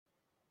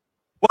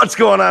What's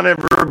going on,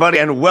 everybody,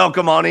 and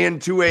welcome on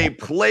into a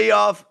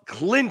playoff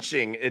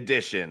clinching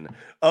edition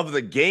of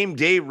the Game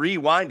Day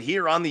Rewind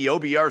here on the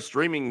OBR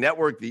Streaming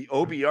Network. The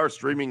OBR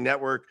Streaming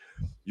Network,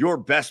 your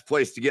best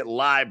place to get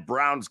live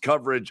Browns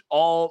coverage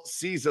all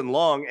season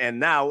long, and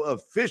now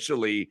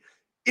officially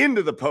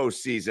into the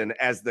postseason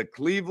as the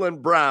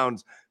Cleveland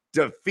Browns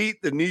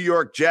defeat the New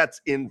York Jets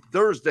in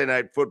Thursday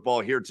Night Football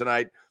here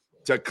tonight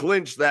to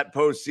clinch that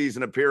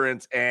postseason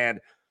appearance. And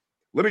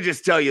let me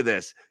just tell you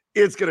this.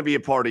 It's going to be a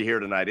party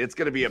here tonight. It's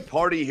going to be a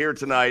party here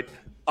tonight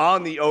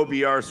on the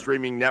OBR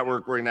Streaming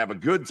Network. We're going to have a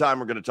good time.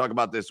 We're going to talk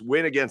about this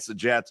win against the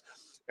Jets,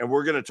 and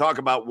we're going to talk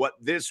about what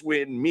this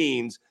win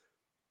means,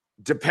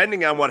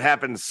 depending on what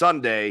happens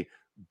Sunday,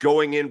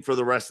 going in for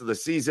the rest of the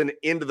season,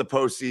 into the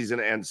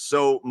postseason, and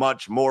so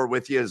much more.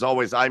 With you, as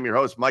always, I'm your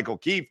host, Michael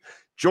Keefe.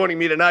 Joining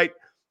me tonight,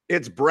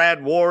 it's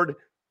Brad Ward.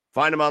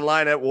 Find him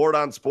online at Ward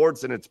on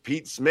Sports, and it's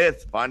Pete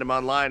Smith. Find him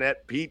online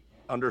at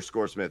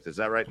Pete_Smith. Is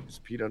that right? Is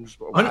Pete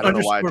underscore? I don't know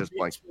why I just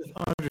blanked.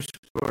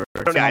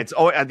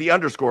 The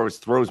underscore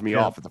throws me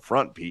off at the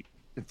front, Pete.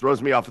 It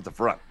throws me off at the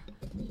front.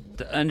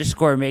 The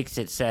underscore makes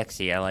it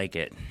sexy. I like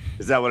it.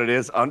 Is that what it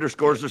is?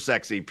 Underscores are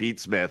sexy.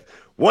 Pete Smith.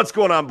 What's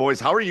going on, boys?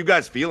 How are you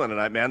guys feeling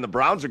tonight, man? The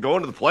Browns are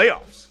going to the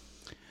playoffs.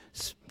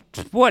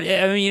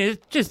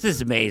 It just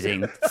is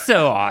amazing.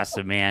 So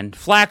awesome, man.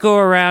 Flacco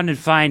around and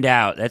find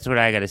out. That's what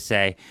I got to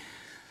say.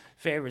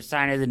 Favorite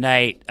sign of the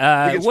night.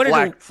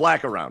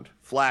 Flack around.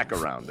 Flack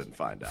around and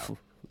find out.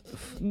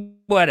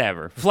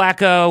 Whatever.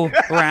 Flacco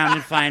around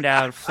and find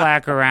out.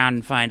 Flack around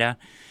and find out.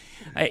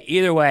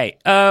 Either way,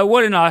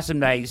 what an awesome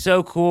night.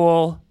 So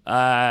cool.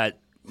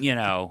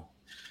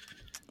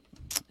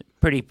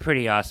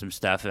 Pretty awesome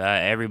stuff.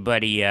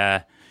 Everybody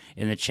in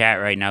the chat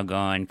right now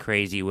going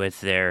crazy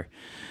with their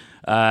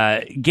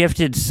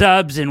gifted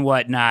subs and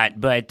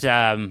whatnot. But,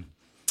 what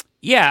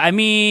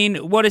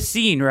a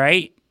scene,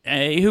 right?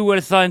 Who would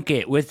have thunk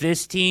it with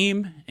this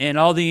team and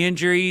all the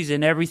injuries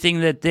and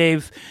everything that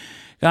they've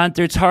gone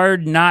through? It's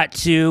hard not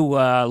to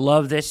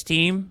love this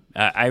team.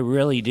 I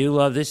really do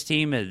love this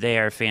team. They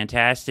are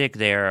fantastic.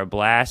 They are a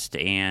blast,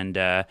 and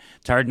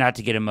it's hard not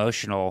to get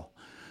emotional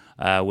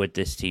with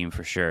this team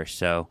for sure.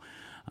 So,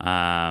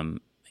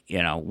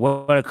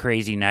 what a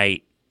crazy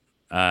night.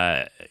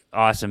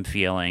 Awesome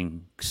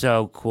feeling.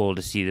 So cool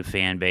to see the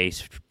fan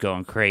base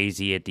going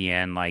crazy at the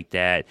end like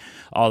that.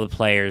 All the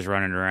players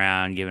running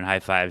around, giving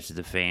high fives to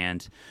the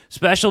fans.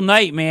 Special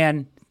night,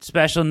 man.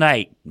 Special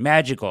night.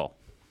 Magical.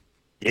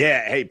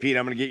 Yeah. Hey, Pete,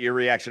 I'm going to get your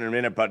reaction in a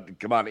minute, but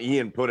come on,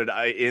 Ian put it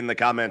in the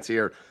comments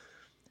here.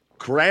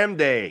 Cram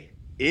Day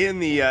in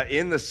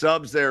the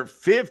subs there.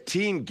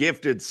 15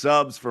 gifted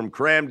subs from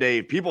Cram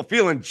Day. People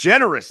feeling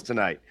generous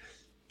tonight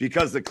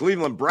because the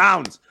Cleveland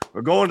Browns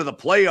are going to the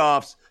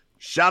playoffs.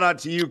 Shout out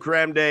to you,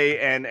 Cram Day,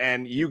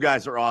 and you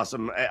guys are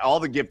awesome.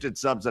 All the gifted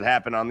subs that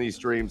happen on these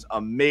streams,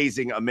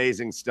 amazing,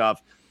 amazing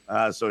stuff.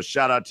 So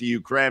shout out to you,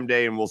 Cram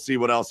Day, and we'll see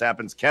what else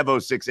happens.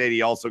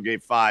 Kevo680 also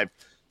gave 5,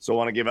 so I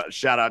want to give a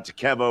shout out to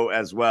Kevo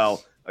as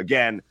well.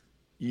 Again,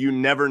 you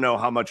never know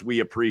how much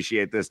we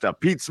appreciate this stuff.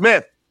 Pete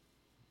Smith,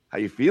 how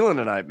you feeling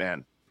tonight,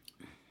 man?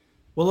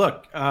 Well,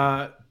 look,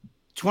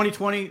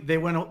 2020 they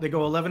go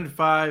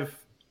 11-5,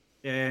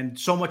 and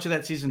so much of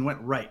that season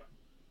went right.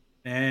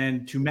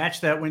 And to match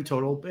that win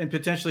total and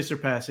potentially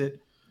surpass it,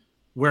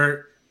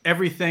 where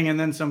everything and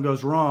then some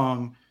goes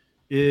wrong,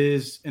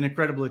 is an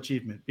incredible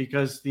achievement,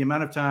 because the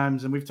amount of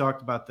times, and we've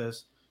talked about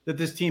this, that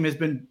this team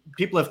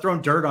people have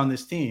thrown dirt on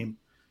this team,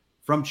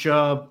 from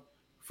Chubb,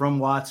 from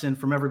Watson,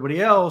 from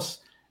everybody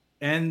else,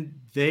 and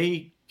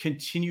they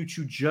continue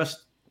to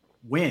just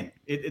win.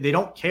 They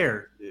don't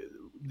care.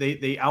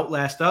 They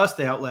outlast us.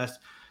 They outlast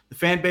the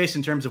fan base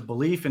in terms of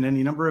belief in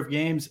any number of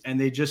games, and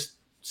they just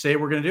say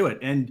we're going to do it.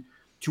 And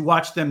to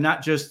watch them,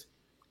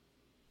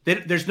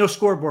 there's no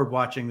scoreboard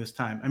watching this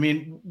time. I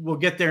mean, we'll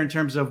get there in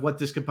terms of what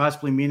this could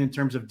possibly mean in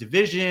terms of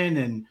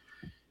division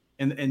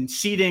and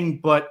seeding,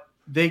 but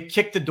they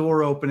kicked the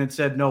door open and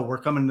said, no, we're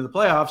coming to the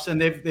playoffs,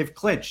 and they've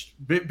clinched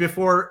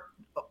before.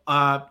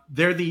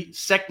 They're the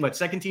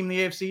second team in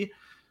the AFC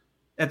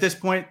at this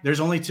point. There's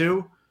only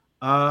 2.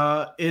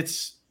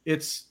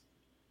 It's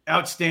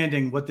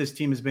outstanding what this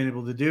team has been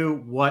able to do.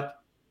 What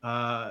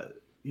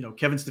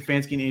Kevin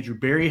Stefanski and Andrew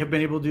Berry have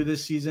been able to do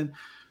this season.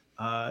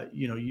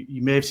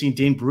 You may have seen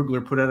Dane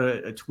Brugler put out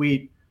a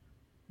tweet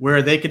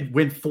where they could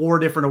win 4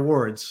 different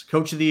awards: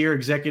 Coach of the Year,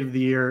 Executive of the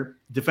Year,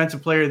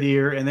 Defensive Player of the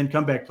Year, and then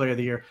Comeback Player of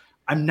the Year.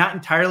 I'm not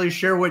entirely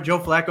sure what Joe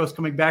Flacco is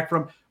coming back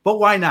from, but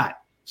why not?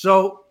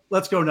 So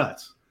let's go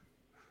nuts.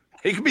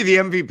 He could be the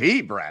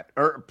MVP, Brad,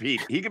 or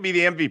Pete. He could be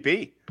the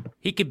MVP.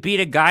 He could beat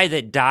a guy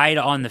that died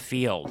on the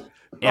field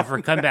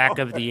for Comeback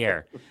of the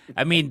Year.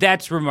 I mean,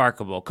 that's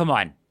remarkable. Come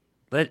on.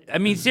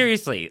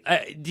 Seriously,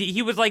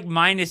 he was like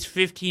minus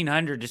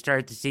 1,500 to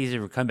start the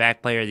season for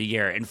Comeback Player of the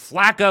Year, and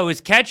Flacco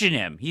is catching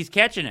him. He's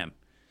catching him.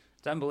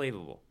 It's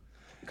unbelievable.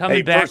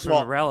 Coming back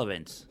from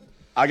irrelevance.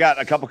 I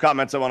got a couple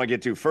comments I want to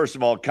get to. First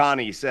of all,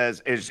 Connie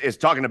says, is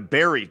talking to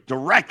Barry,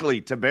 directly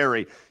to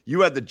Barry.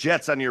 You had the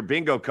Jets on your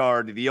bingo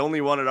card, the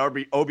only one at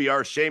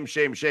OBR. Shame,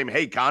 shame, shame.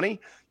 Hey,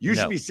 Connie, you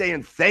should be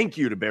saying thank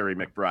you to Barry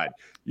McBride.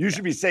 You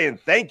should be saying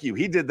thank you.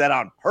 He did that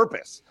on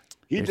purpose.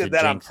 He did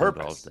that on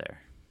purpose.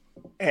 There.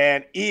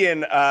 And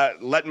Ian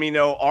let me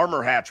know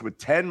Armor Hatch with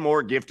 10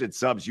 more gifted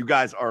subs. You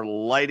guys are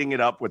lighting it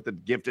up with the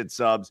gifted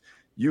subs.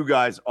 You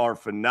guys are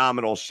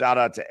phenomenal. Shout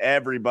out to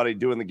everybody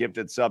doing the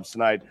gifted subs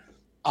tonight.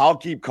 I'll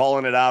keep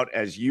calling it out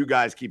as you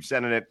guys keep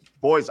sending it.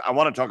 Boys, I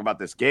want to talk about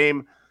this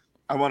game.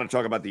 I want to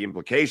talk about the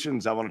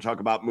implications. I want to talk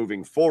about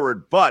moving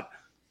forward. But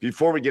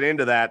before we get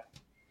into that,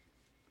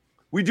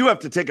 we do have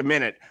to take a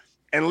minute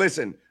and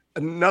listen.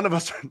 None of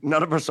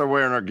us are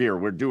wearing our gear.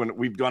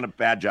 We've done a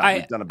bad job.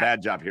 We've done a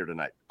bad job here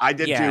tonight. I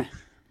did too.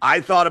 I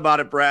thought about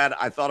it, Brad.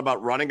 I thought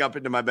about running up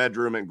into my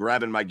bedroom and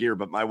grabbing my gear,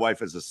 but my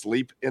wife is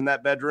asleep in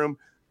that bedroom,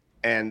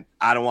 and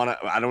I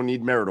don't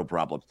need marital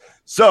problems.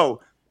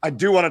 So I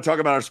do want to talk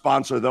about our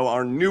sponsor, though,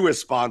 our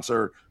newest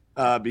sponsor,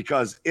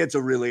 because it's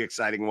a really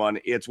exciting one.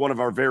 It's one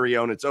of our very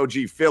own. It's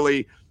OG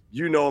Philly.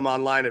 You know him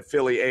online at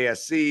Philly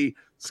ASC.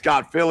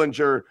 Scott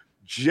Fillinger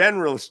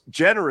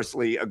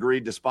generously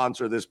agreed to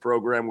sponsor this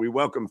program. We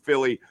welcome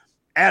Philly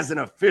as an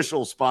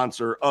official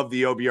sponsor of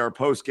the OBR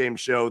postgame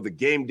show, the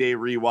Game Day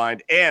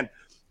Rewind, and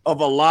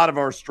of a lot of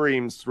our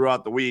streams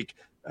throughout the week.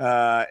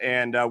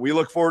 And we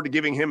look forward to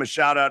giving him a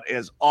shout out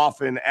as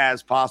often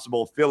as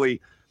possible. Philly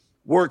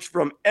works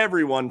with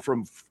everyone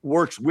from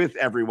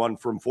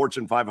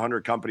Fortune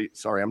 500 companies.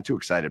 Sorry, I'm too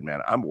excited, man.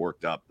 I'm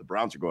worked up. The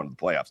Browns are going to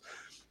the playoffs.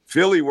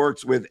 Philly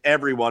works with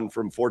everyone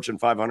from Fortune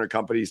 500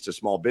 companies to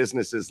small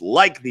businesses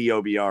like the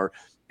OBR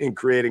in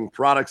creating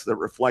products that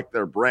reflect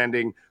their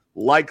branding,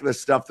 like the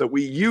stuff that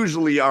we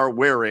usually are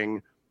wearing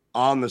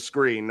on the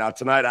screen. Now,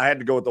 tonight, I had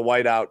to go with the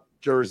whiteout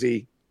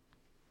jersey.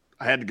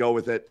 I had to go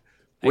with it.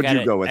 What'd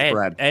you go with,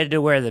 Brad? I had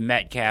to wear the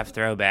Metcalf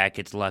throwback.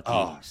 It's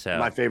lucky. So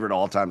my favorite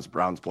all-time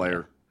Browns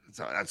player.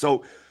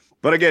 So,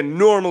 but again,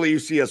 normally you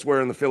see us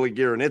wearing the Philly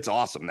gear, and it's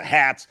awesome. The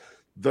hats,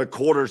 the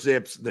quarter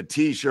zips, the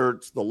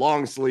T-shirts, the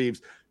long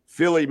sleeves.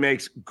 Philly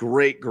makes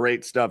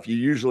great stuff. You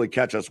usually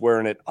catch us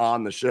wearing it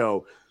on the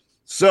show.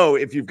 So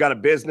if you've got a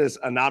business,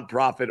 a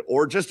nonprofit,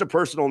 or just a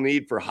personal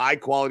need for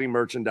high-quality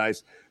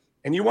merchandise,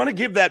 and you want to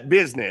give that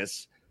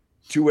business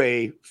to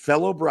a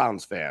fellow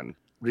Browns fan,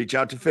 reach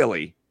out to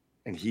Philly,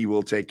 and he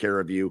will take care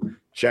of you.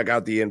 Check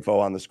out the info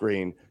on the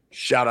screen.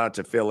 Shout out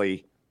to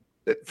Philly.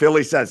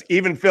 Philly says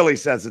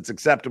it's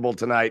acceptable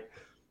tonight.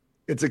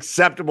 It's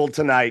acceptable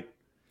tonight.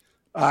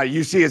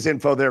 You see his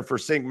info there for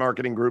Sync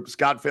Marketing Group,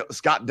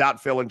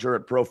 Scott.Fillinger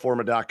at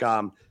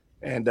proforma.com,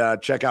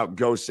 and check out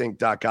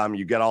GoSync.com.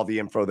 You get all the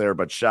info there,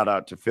 but shout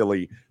out to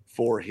Philly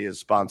for his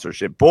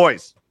sponsorship.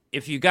 Boys,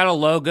 if you got a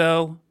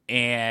logo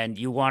and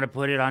you want to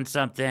put it on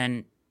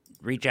something,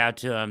 reach out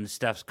to him. The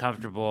stuff's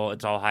comfortable.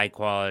 It's all high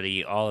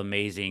quality, all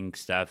amazing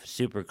stuff,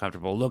 super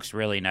comfortable. Looks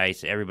really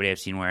nice. Everybody I've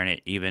seen wearing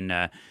it. Even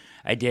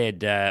I did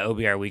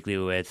OBR Weekly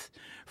with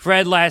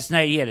Fred last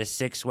night. He had a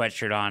 6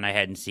 sweatshirt on I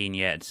hadn't seen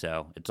yet,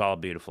 so it's all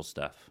beautiful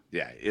stuff.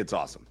 Yeah, it's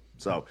awesome.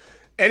 So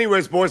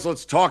anyways, boys,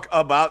 let's talk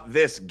about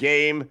this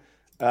game.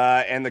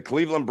 And the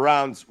Cleveland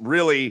Browns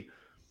really,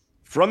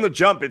 from the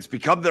jump, it's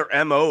become their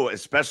MO,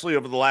 especially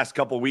over the last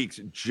couple of weeks,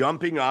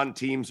 jumping on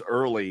teams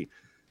early.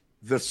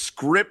 The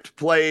script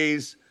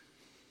plays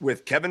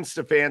with Kevin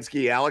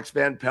Stefanski, Alex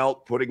Van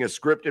Pelt putting a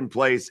script in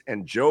place,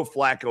 and Joe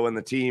Flacco and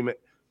the team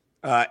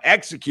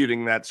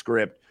executing that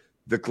script.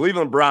 The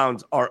Cleveland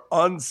Browns are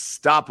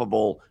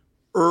unstoppable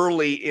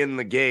early in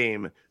the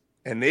game,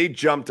 and they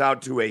jumped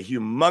out to a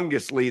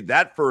humongous lead.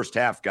 That first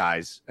half,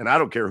 guys, and I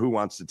don't care who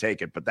wants to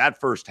take it, but that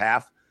first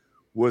half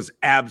was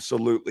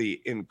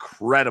absolutely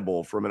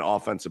incredible from an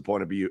offensive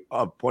point of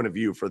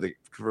view for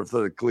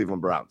the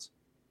Cleveland Browns.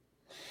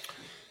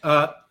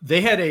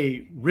 They had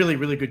a really,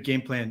 really good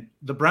game plan.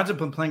 The Browns have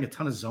been playing a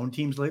ton of zone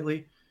teams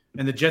lately,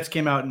 and the Jets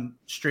came out in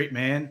straight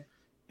man,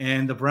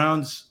 and the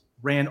Browns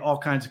ran all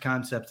kinds of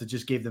concepts that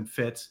just gave them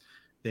fits.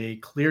 They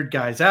cleared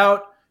guys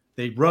out.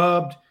 They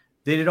rubbed.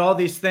 They did all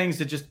these things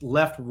that just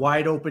left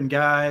wide open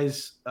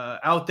guys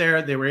out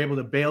there. They were able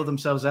to bail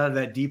themselves out of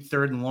that deep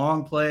third and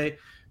long play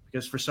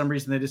because for some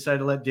reason they decided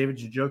to let David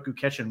Njoku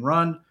catch and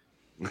run.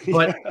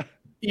 But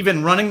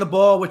even running the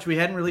ball, which we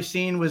hadn't really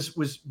seen,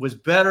 was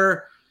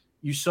better.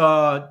 You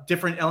saw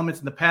different elements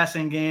in the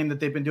passing game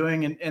that they've been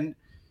doing. And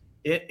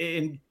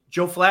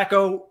Joe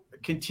Flacco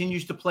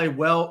continues to play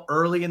well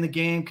early in the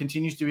game,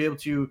 continues to be able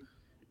to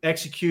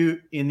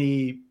execute in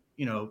the,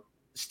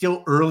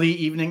 still early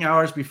evening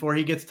hours before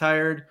he gets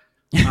tired.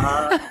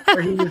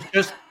 Where he was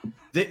just,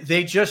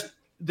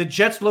 the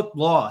Jets looked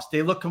lost.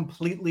 They look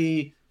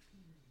completely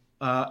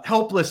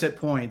helpless at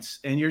points.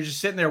 And you're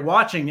just sitting there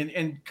watching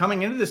and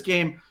coming into this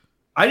game,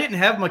 I didn't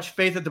have much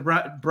faith that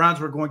the Browns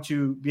were going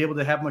to be able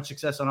to have much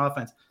success on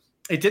offense.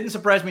 It didn't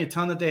surprise me a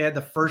ton that they had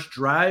the first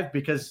drive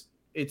because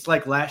it's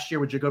like last year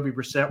with Jacoby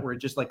Brissett where it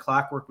just like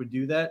clockwork would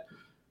do that.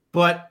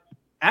 But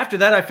after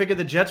that, I figured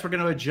the Jets were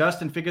going to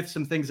adjust and figure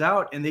some things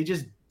out, and they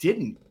just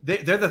didn't.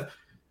 They're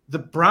the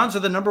Browns are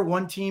the number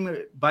 1 team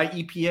by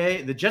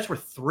EPA. The Jets were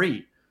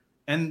 3.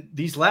 And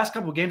these last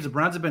couple of games, the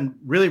Browns have been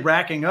really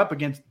racking up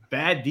against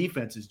bad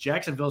defenses.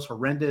 Jacksonville's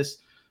horrendous.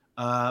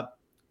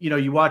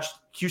 You watched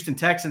Houston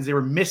Texans. They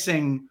were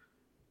missing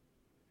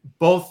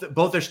both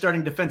their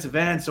starting defensive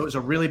ends, so it was a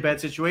really bad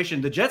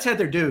situation. The Jets had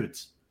their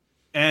dudes,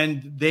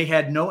 and they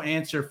had no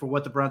answer for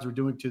what the Browns were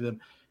doing to them.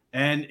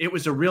 And it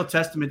was a real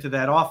testament to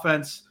that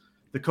offense,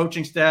 the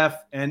coaching staff,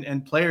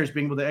 and players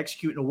being able to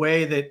execute in a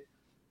way that,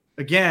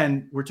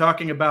 again, we're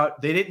talking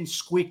about they didn't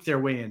squeak their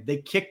way in. They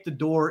kicked the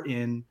door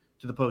in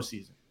to the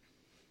postseason.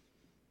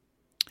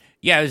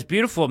 Yeah, it was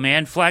beautiful,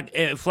 man.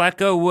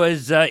 Flacco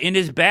was in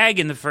his bag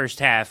in the first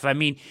half. I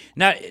mean,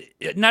 not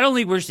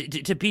only was,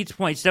 to Pete's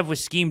point, stuff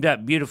was schemed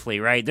up beautifully,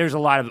 right? There's a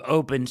lot of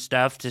open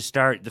stuff to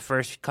start the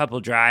first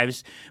couple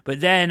drives. But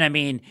then, I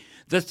mean,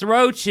 the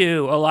throw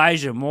to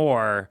Elijah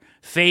Moore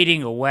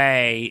fading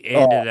away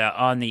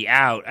on the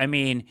out, I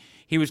mean,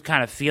 he was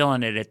kind of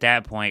feeling it at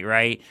that point,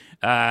 right?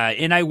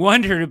 And I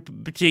wonder,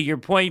 to your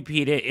point,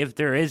 Pete, if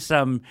there is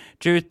some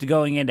truth to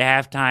going into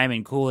halftime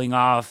and cooling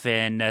off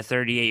and a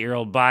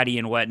 38-year-old body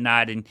and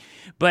whatnot.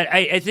 But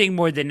I think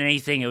more than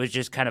anything, it was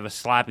just kind of a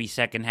sloppy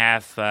second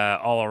half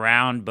all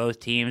around, both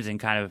teams, and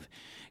kind of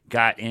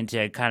got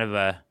into kind of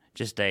a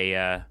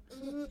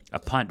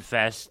punt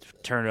fest,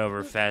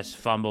 turnover fest,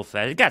 fumble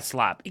fest. It got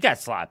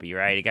sloppy,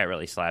 right? It got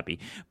really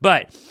sloppy.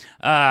 But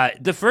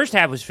the first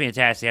half was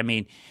fantastic. I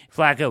mean,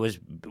 Flacco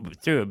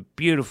threw a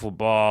beautiful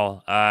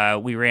ball.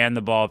 We ran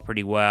the ball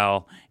pretty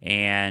well.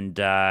 And,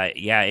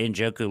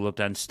 Njoku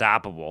looked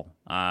unstoppable.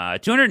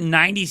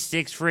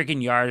 296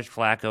 freaking yards,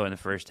 Flacco, in the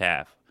first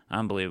half.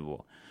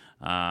 Unbelievable.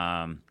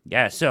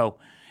 So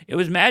it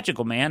was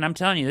magical, man. I'm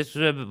telling you, this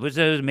was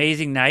an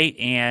amazing night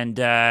and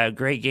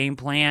great game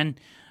plan.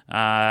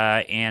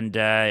 Njoku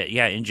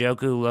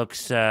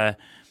looks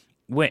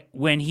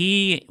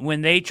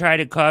when they try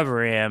to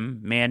cover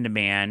him man to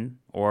man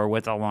or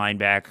with a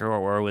linebacker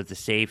or with the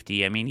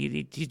safety. I mean,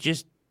 you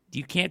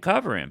can't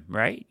cover him,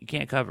 right? You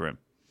can't cover him.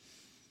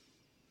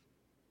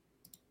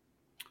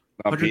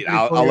 Pete,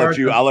 I'll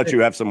let you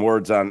have some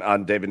words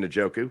on David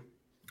Njoku.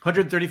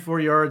 134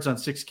 yards on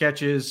 6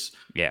 catches.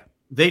 Yeah.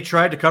 They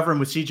tried to cover him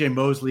with C.J.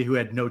 Mosley, who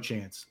had no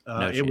chance.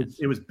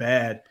 It was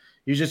bad.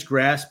 He was just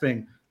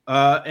grasping.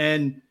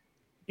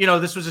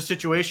 This was a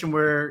situation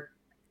where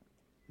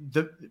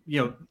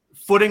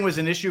footing was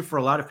an issue for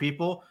a lot of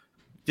people.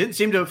 Didn't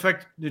seem to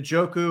affect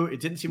Njoku. It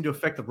didn't seem to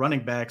affect the running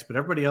backs, but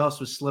everybody else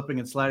was slipping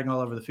and sliding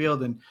all over the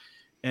field.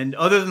 And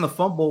other than the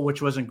fumble,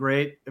 which wasn't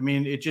great, I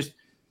mean, it just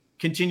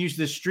continues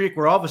this streak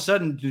where all of a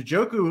sudden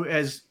Njoku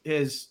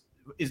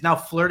is now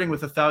flirting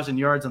with 1,000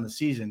 yards on the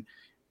season.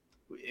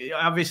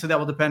 Obviously, that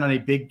will depend on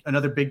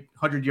another big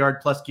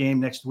 100-yard plus game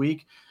next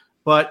week.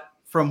 But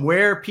from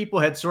where people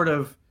had sort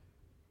of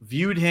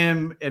viewed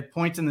him at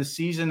points in the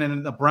season,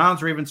 and the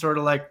Browns were even sort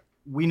of like,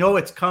 we know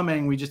it's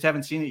coming, we just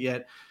haven't seen it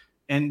yet.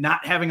 And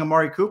not having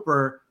Amari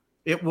Cooper,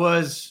 it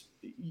was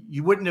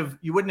you wouldn't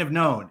have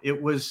known.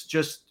 It was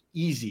just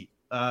easy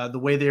the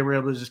way they were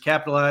able to just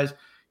capitalize,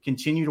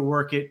 continue to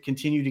work it,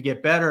 continue to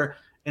get better.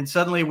 And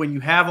suddenly, when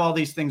you have all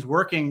these things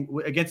working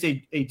against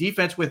a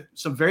defense with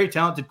some very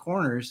talented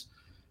corners,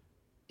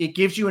 it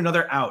gives you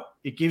another out.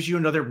 It gives you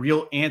another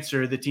real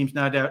answer that teams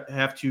now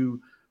have to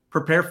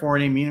prepare for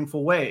in a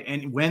meaningful way.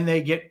 And when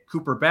they get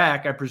Cooper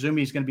back, I presume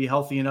he's going to be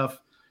healthy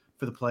enough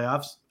for the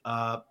playoffs,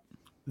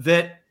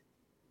 that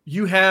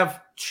you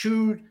have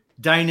 2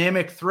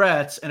 dynamic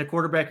threats and a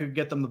quarterback who can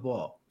get them the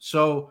ball.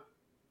 So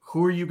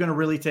who are you going to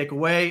really take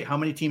away? How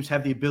many teams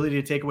have the ability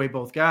to take away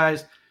both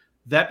guys?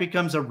 That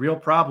becomes a real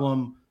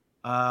problem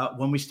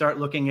when we start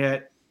looking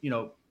at,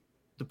 the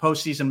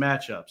postseason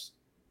matchups.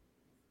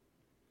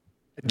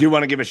 I do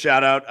want to give a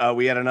shout out.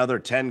 We had another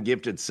 10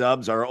 gifted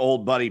subs. Our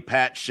old buddy,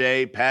 Pat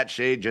Shea. Pat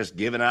Shea just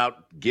giving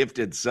out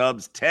gifted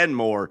subs. 10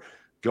 more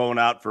going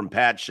out from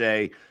Pat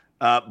Shea.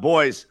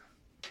 Boys,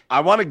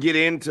 I want to get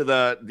into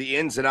the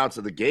ins and outs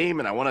of the game,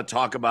 and I want to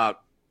talk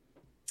about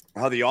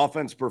how the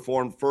offense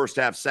performed first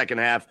half, second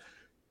half,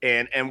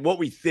 and what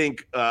we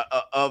think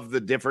of the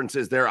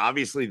differences there.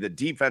 Obviously, the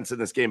defense in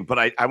this game, but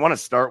I want to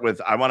start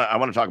with I want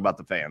to talk about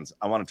the fans.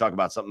 I want to talk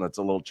about something that's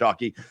a little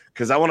chalky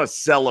because I want to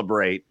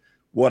celebrate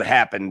what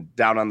happened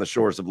down on the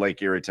shores of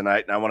Lake Erie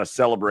tonight, and I want to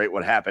celebrate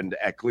what happened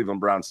at Cleveland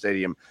Browns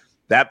Stadium.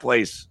 That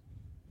place,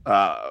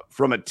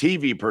 from a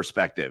TV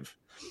perspective.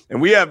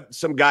 And we have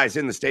some guys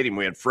in the stadium.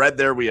 We had Fred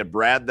there. We had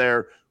Brad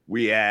there.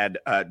 We had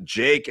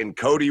Jake and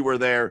Cody were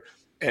there.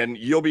 And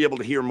you'll be able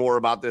to hear more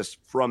about this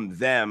from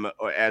them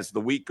as the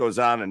week goes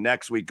on and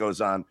next week goes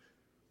on.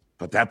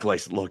 But that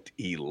place looked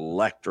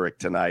electric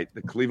tonight.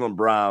 The Cleveland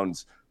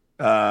Browns.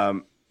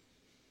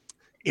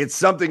 It's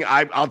something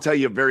I'll tell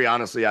you very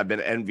honestly I've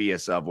been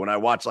envious of when I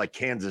watch like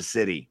Kansas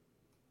City.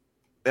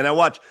 And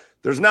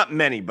there's not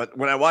many, but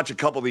when I watch a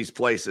couple of these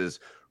places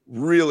 –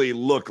 really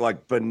look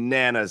like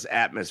bananas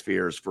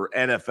atmospheres for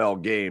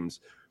NFL games,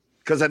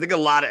 because I think a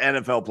lot of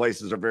NFL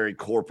places are very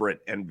corporate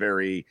and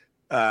very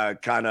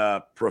kind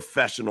of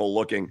professional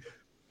looking.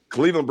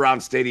 Cleveland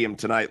Browns Stadium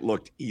tonight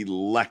looked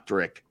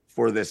electric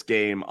for this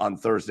game on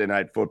Thursday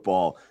Night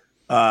Football.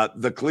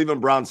 The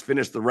Cleveland Browns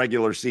finished the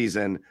regular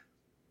season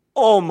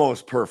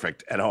almost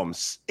perfect at home,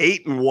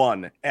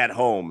 8-1 at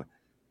home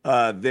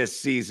this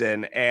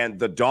season. And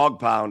the dog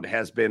pound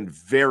has been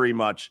very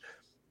much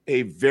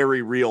a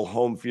very real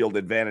home field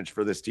advantage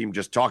for this team.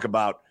 Just talk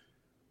about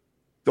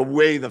the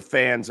way the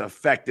fans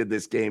affected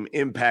this game,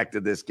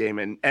 impacted this game,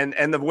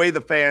 and the way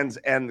the fans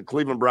and the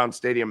Cleveland Browns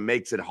Stadium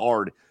makes it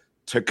hard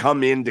to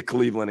come into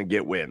Cleveland and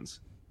get wins.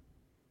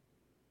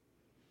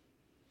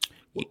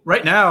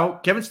 Right now,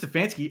 Kevin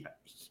Stefanski,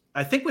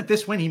 I think with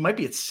this win, he might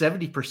be at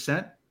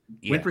 70%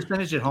 win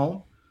percentage at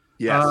home.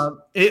 Yes.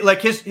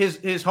 Like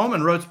his home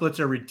and road splits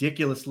are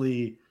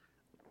ridiculously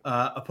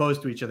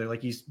opposed to each other.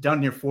 Like he's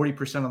down near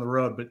 40% on the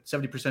road, but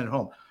 70% at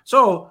home.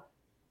 So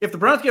if the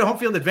Browns get a home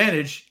field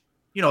advantage,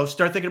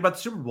 start thinking about the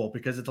Super Bowl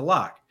because it's a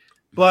lock.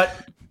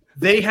 But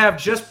they have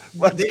just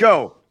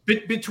go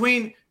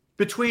between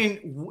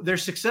their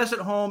success at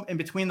home and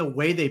between the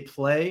way they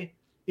play.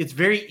 It's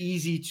very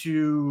easy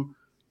to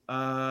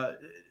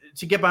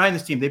get behind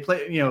this team. They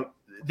play,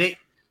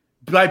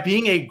 by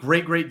being a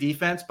great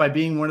defense, by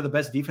being one of the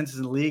best defenses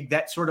in the league,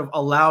 that sort of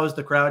allows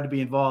the crowd to be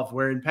involved.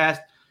 Where in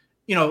past,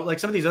 like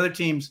some of these other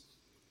teams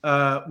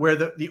where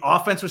the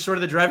offense was sort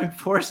of the driving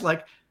force,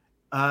 like.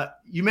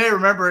 You may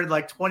remember in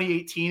like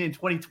 2018 and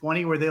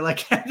 2020 where they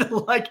had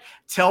to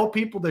tell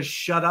people to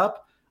shut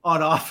up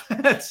on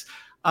offense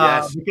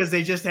because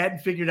they just hadn't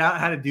figured out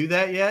how to do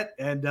that yet.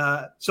 And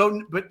so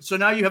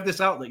now you have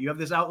this outlet. You have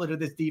this outlet of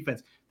this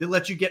defense that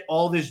lets you get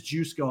all this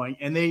juice going,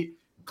 and they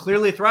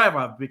clearly thrive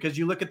on it because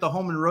you look at the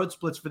home and road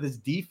splits for this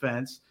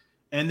defense,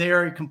 and they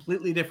are a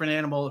completely different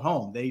animal at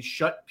home. They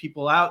shut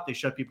people out. They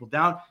shut people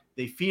down.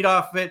 They feed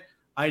off it.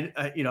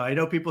 I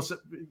know people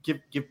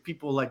give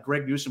people like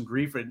Greg Newsom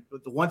grief for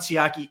the one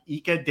Siaki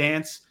Ika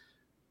dance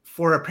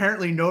for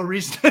apparently no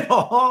reason at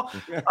all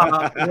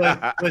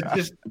was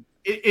just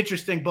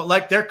interesting,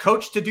 but they're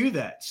coached to do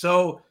that.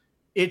 So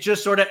it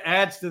just sort of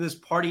adds to this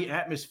party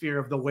atmosphere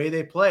of the way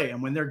they play.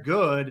 And when they're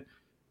good,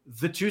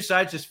 the two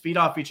sides just feed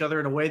off each other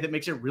in a way that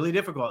makes it really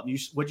difficult. And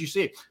what'd you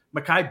see?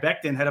 Mekhi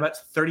Becton had about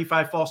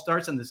 35 false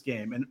starts in this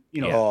game, and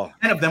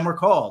 10 of them were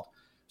called.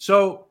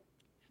 So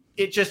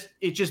it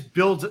just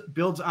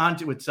builds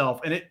onto itself.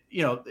 And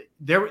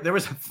there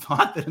was a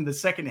thought that in the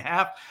second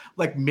half,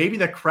 maybe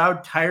the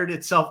crowd tired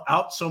itself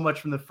out so much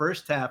from the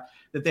first half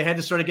that they had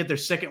to sort of get their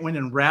second win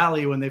and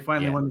rally when they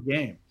finally won the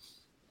game.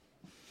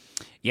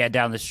 Yeah,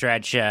 down the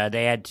stretch,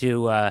 they had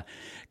to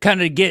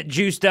kind of get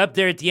juiced up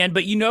there at the end.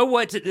 But you know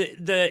what?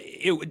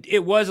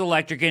 It was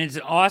electric, and it's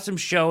an awesome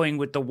showing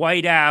with the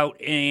white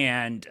out,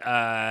 and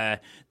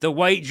the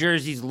white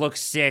jerseys look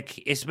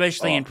sick,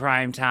 especially in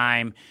prime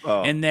time.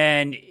 And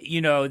then,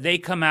 they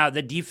come out,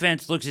 the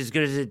defense looks as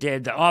good as it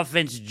did. The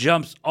offense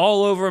jumps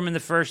all over them in the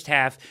first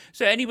half.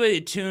 So anybody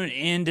that tuned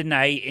in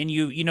tonight, and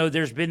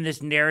there's been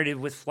this narrative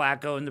with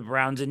Flacco and the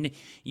Browns, and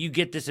you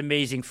get this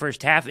amazing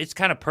first half. It's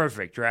kind of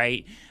perfect,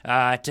 right?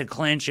 To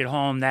clinch at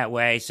home that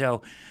way.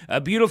 So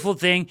a beautiful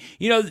thing.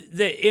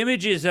 The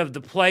images of the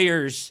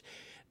players,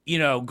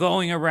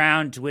 going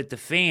around with the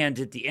fans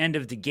at the end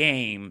of the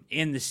game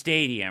in the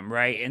stadium,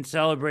 right? And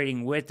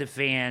celebrating with the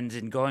fans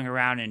and going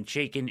around and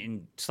shaking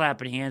and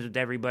slapping hands with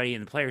everybody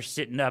and the players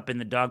sitting up in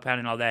the dog pound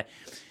and all that.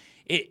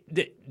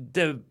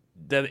 The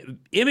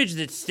image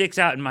that sticks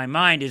out in my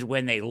mind is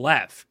when they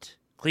left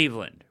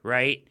Cleveland,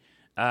 right?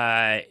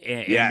 And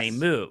they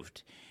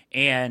moved.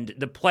 And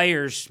the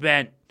players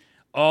spent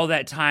all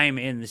that time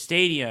in the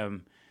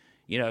stadium,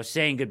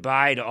 saying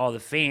goodbye to all the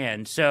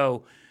fans.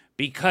 So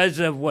because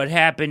of what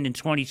happened in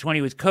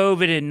 2020 with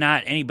COVID and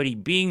not anybody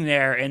being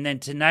there, and then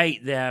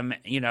tonight them,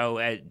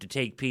 to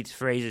take Pete's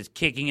phrases,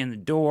 kicking in the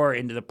door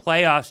into the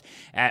playoffs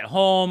at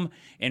home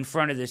in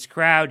front of this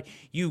crowd,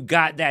 you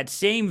got that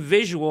same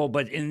visual,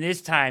 but in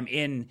this time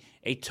in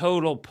a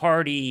total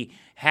party,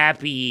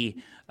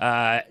 happy,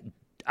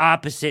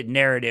 opposite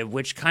narrative,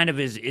 which kind of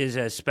is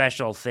a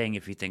special thing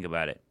if you think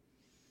about it.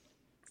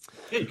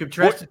 Yeah, you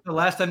contrast it to the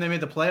last time they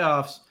made the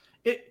playoffs.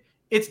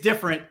 It's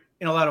different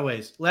in a lot of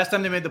ways. Last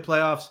time they made the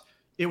playoffs,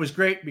 it was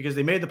great because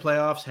they made the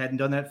playoffs, hadn't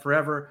done that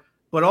forever.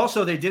 But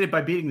also they did it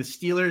by beating the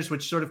Steelers,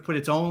 which sort of put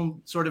its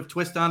own sort of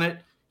twist on it.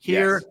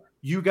 Here,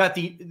 you got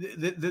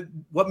the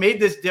what made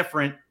this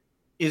different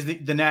is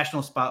the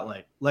national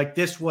spotlight.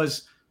 This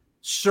was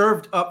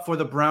served up for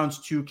the Browns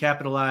to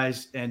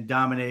capitalize and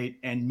dominate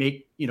and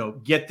make,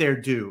 get their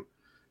due.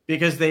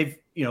 Because they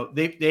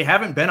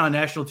haven't been on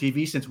national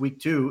TV since week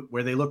 2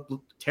 where they looked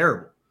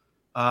terrible.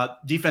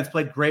 Defense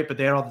played great, but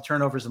they had all the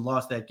turnovers and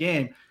lost that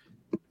game.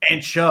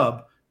 And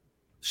Chubb.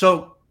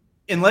 So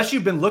unless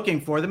you've been looking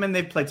for them, and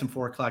they've played some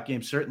 4:00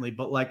 games certainly,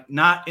 but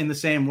not in the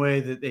same way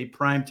that a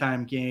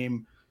primetime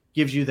game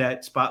gives you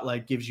that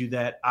spotlight, gives you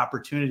that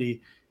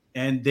opportunity,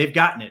 and they've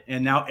gotten it.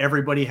 And now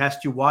everybody has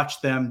to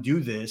watch them do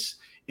this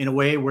in a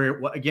way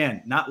where,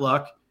 again, not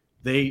luck.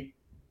 They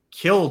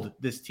killed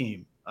this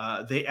team.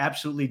 They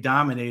absolutely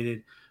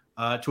dominated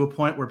to a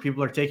point where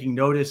people are taking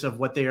notice of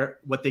what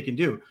they can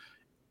do.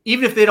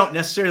 Even if they don't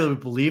necessarily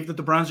believe that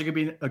the Browns are going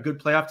to be a good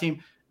playoff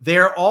team,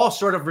 they're all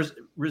sort of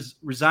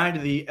resigned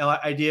to the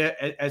idea,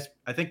 as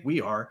I think we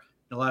are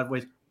in a lot of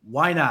ways.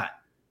 Why not?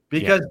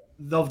 Because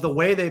of the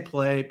way they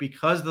play,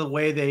 because of the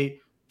way they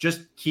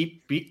just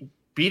keep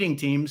beating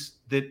teams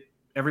that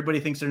everybody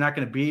thinks they're not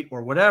going to beat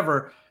or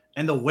whatever.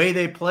 And the way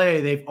they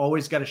play, they've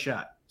always got a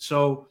shot.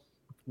 So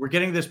we're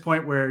getting to this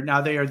point where now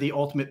they are the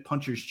ultimate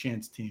puncher's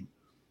chance team.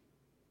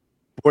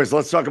 Boys,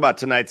 let's talk about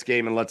tonight's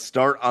game, and let's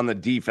start on the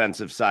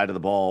defensive side of the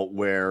ball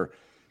where,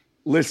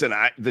 listen,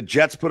 the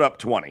Jets put up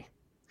 20.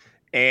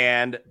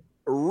 And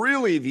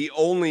really the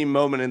only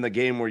moment in the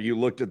game where you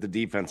looked at the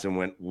defense and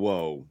went,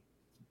 whoa,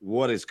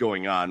 what is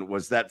going on,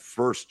 was that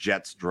first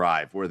Jets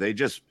drive where they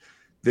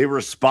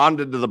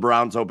responded to the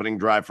Browns opening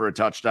drive for a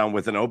touchdown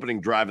with an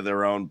opening drive of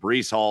their own.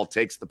 Breece Hall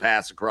takes the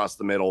pass across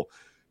the middle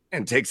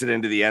and takes it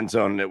into the end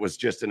zone. And it was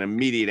just an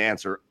immediate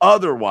answer.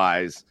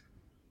 Otherwise,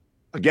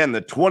 again,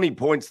 the 20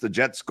 points the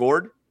Jets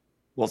scored,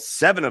 well,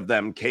 7 of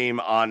them came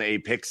on a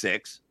pick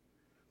six.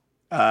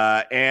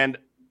 And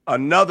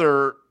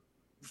another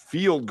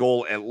field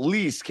goal at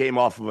least came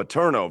off of a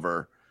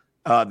turnover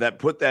that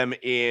put them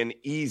in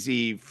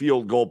easy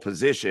field goal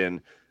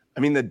position. I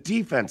mean, the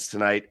defense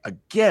tonight,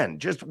 again,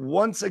 just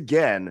once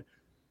again,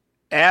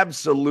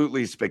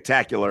 absolutely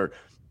spectacular.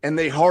 And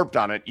they harped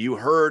on it. You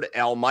heard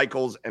Al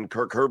Michaels and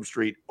Kirk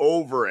Herbstreit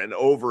over and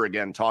over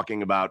again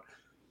talking about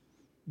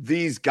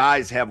these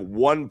guys have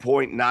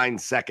 1.9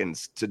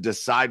 seconds to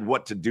decide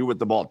what to do with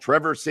the ball.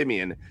 Trevor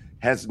Siemian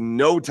has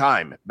no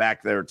time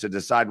back there to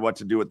decide what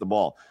to do with the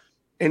ball.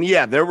 And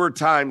yeah, there were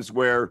times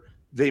where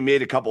they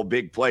made a couple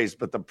big plays,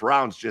 but the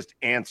Browns just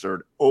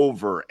answered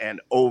over and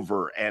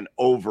over and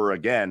over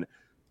again.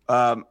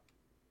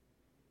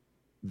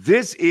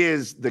 This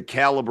is the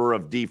caliber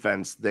of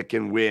defense that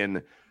can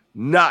win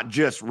not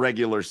just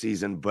regular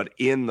season, but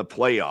in the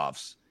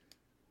playoffs.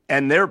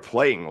 And they're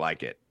playing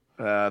like it.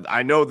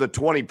 I know the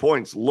 20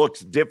 points looks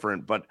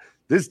different, but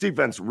this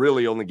defense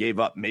really only gave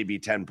up maybe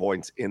 10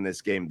 points in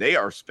this game. They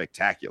are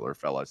spectacular,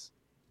 fellas.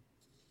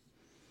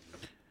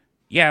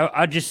 Yeah,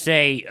 I'll just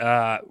say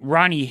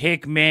Ronnie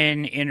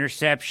Hickman,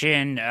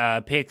 interception,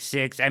 pick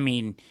six. I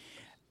mean,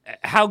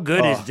 how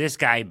good has this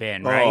guy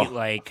been, right?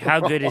 Like, how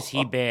good has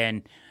he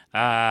been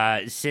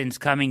since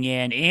coming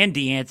in? And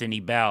D'Anthony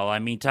Bell. I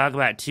mean, talk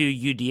about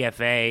 2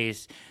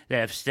 UDFAs that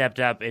have stepped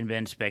up and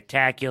been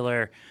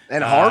spectacular.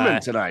 And Harmon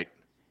tonight.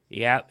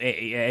 Yeah,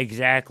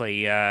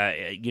 exactly.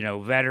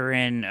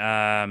 Veteran.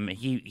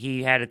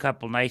 He had a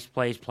couple nice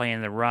plays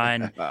playing the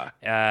run.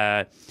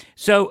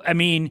 So, I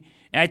mean,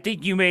 I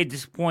think you made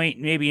this point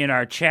maybe in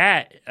our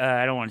chat.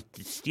 I don't want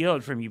to steal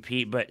it from you,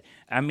 Pete, but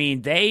I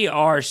mean, they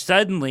are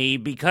suddenly,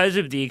 because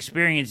of the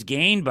experience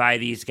gained by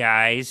these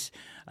guys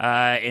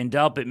and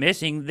Delpit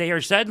missing, they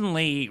are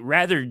suddenly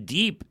rather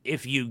deep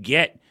if you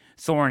get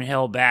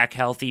Thornhill back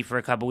healthy for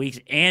a couple weeks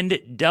and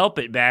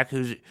Delpit back,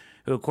 who,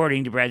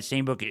 according to Brad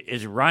Steinbuch,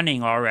 is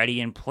running already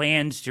and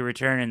plans to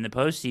return in the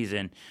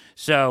postseason.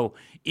 So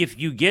if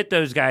you get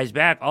those guys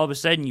back, all of a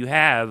sudden you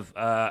have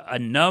a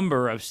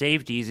number of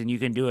safeties and you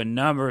can do a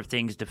number of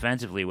things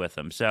defensively with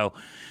them. So,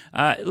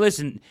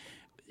 listen,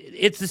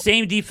 it's the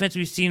same defense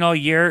we've seen all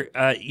year.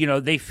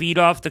 They feed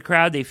off the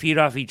crowd. They feed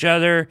off each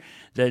other.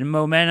 The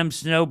momentum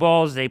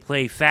snowballs. They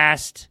play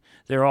fast.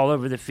 They're all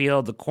over the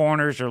field. The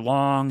corners are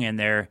long, and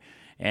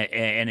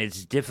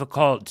it's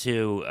difficult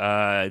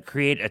to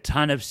create a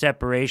ton of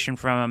separation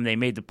from them. They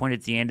made the point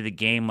at the end of the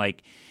game,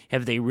 like,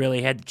 have they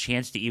really had the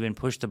chance to even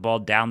push the ball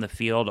down the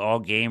field all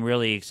game,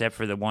 really, except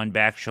for the one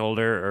back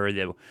shoulder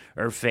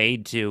or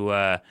fade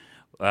to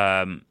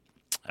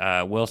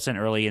Wilson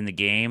early in the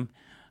game?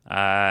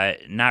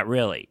 Not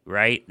really,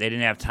 right? They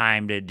didn't have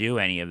time to do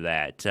any of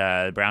that.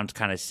 The Browns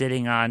kind of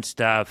sitting on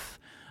stuff.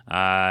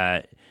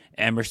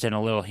 Emerson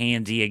a little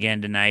handsy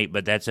again tonight,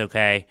 but that's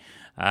okay.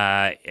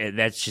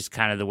 That's just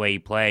kind of the way he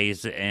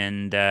plays,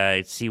 and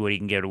see what he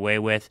can get away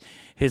with.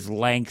 His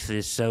length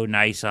is so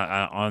nice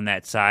on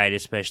that side,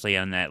 especially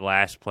on that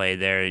last play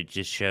there. It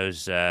just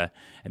shows. I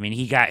mean,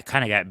 he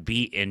kind of got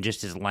beat, and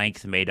just his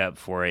length made up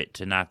for it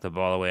to knock the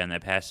ball away on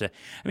that pass. I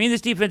mean, this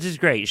defense is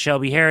great.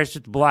 Shelby Harris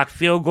with the blocked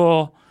field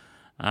goal.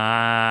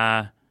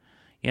 I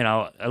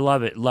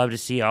love it. Love to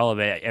see all of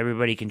it.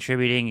 Everybody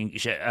contributing.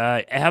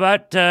 How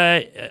about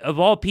of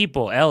all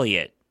people,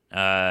 Elliott?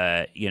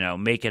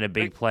 Making a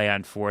big play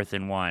on 4th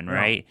and 1,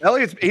 right?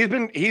 Elliott's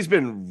he's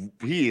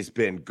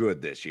been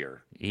good this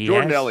year.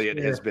 Jordan Elliott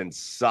has been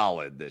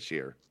solid this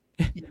year.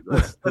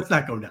 Let's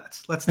not go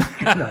nuts. Let's not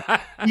go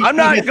nuts. I'm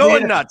not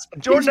going nuts.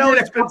 Jordan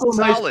Elliott's been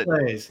solid.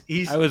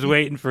 Nice I was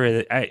waiting for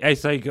it. I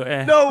saw you go.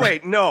 No,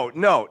 wait,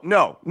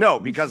 no,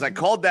 because I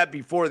called that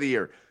before the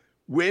year.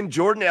 When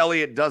Jordan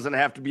Elliott doesn't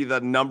have to be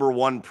the number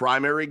one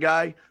primary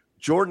guy,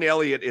 Jordan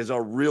Elliott is a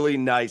really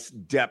nice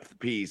depth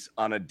piece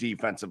on a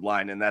defensive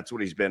line, and that's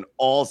what he's been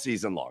all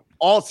season long.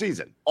 All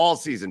season,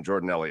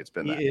 Jordan Elliott's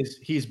been that.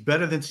 He's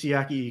better than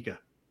Siaki Ika.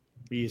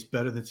 He is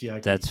better than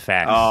Siaki. That's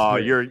facts. Oh,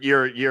 you're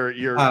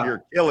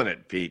killing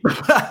it, Pete.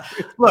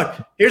 Look,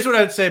 here's what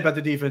I'd say about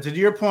the defense. And to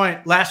your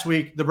point, last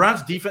week, the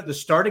Browns defense, the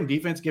starting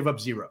defense gave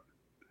up 0.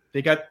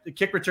 They got the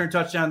kick return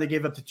touchdown. They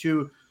gave up the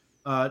 2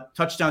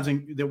 touchdowns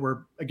that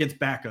were against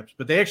backups,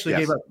 but they actually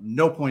gave up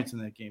no points in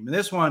that game. And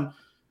this one,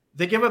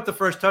 they gave up the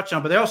first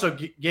touchdown, but they also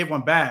gave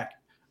one back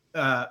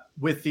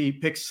with the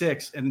pick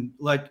six. And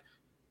like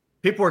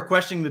people were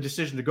questioning the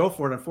decision to go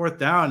for it on fourth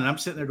down. And I'm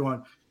sitting there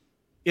going,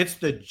 it's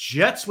the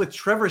Jets with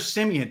Trevor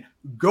Siemian.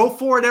 Go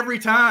for it every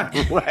time.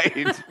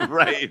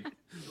 Right.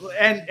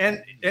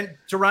 And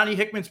to Ronnie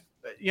Hickman's,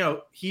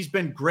 he's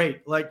been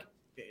great. Like,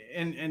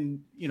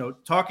 and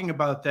talking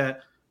about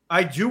that,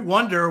 I do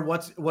wonder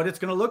what it's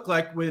going to look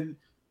like when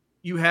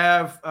you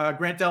have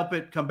Grant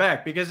Delpit come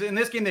back, because in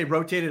this game they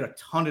rotated a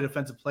ton of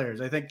defensive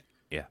players. I think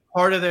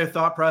part of their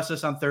thought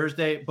process on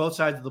Thursday, both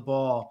sides of the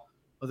ball,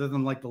 other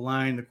than like the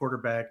line, the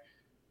quarterback,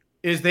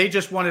 is they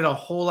just wanted a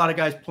whole lot of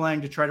guys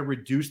playing to try to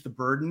reduce the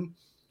burden.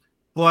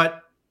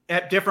 But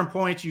at different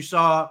points, you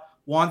saw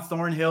Juan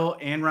Thornhill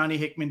and Ronnie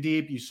Hickman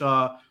deep. You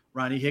saw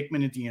Ronnie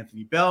Hickman and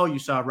DeAnthony Bell. You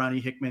saw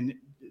Ronnie Hickman,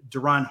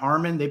 Duron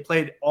Harmon. They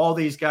played all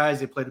these guys.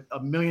 They played a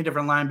million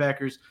different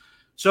linebackers.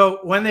 So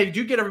when they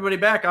do get everybody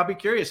back, I'll be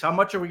curious, how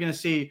much are we going to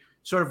see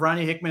sort of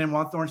Ronnie Hickman and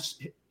Juan Thorn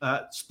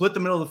split the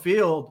middle of the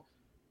field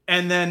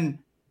and then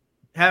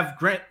have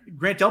Grant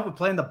Delpit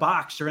play in the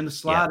box or in the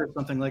slot or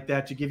something like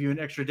that to give you an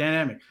extra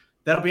dynamic.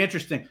 That'll be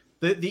interesting.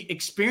 The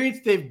experience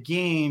they've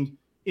gained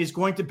is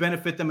going to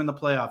benefit them in the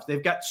playoffs.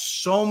 They've got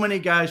so many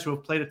guys who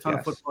have played a ton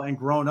of football and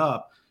grown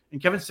up.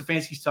 And Kevin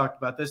Stefanski's talked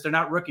about this. They're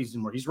not rookies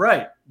anymore. He's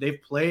right.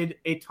 They've played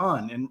a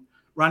ton. And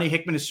Ronnie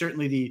Hickman is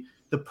certainly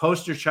the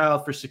poster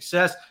child for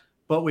success.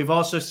 But we've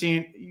also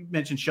seen, you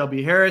mentioned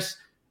Shelby Harris,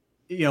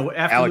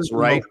 after Alex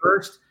Wright.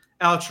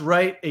 Alex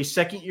Wright, a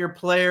second-year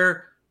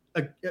player.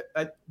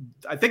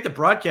 I think the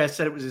broadcast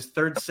said it was his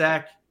third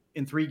sack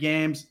in 3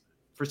 games.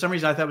 For some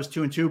reason, I thought it was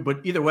 2-2. But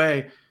either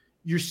way,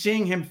 you're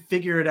seeing him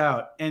figure it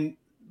out. And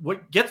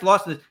what gets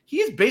lost is he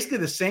is basically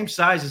the same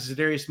size as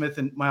Zadarius Smith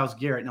and Myles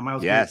Garrett. Now,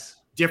 Myles Garrett's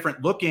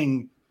different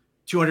looking,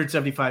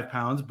 275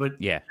 pounds, but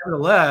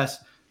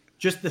nevertheless,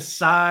 just the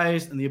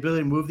size and the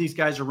ability to move these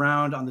guys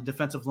around on the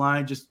defensive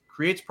line just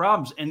creates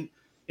problems. And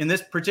in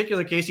this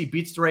particular case, he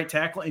beats the right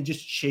tackle and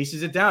just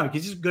chases it down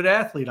because he's a good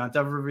athlete on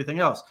top of everything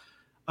else.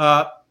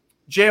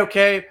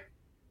 JOK,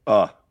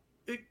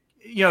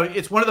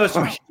 it's one of those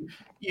where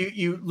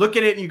you look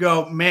at it and you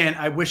go, man,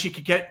 I wish he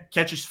could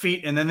catch his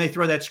feet. And then they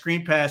throw that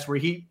screen pass where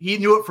he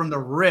knew it from the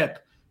rip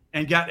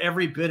and got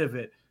every bit of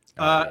it.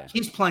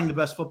 He's playing the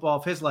best football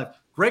of his life.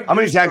 How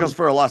many tackles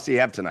for a loss do you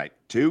have tonight?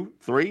 2,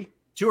 3?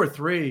 2 or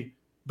 3.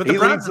 But he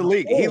leads the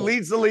league. He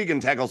leads the league in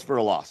tackles for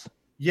a loss.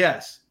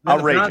 Yes.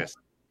 Outrageous.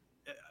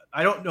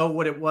 I don't know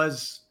what it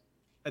was.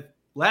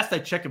 Last I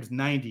checked, it was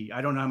 90.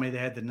 I don't know how many they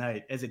had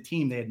tonight. As a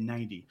team, they had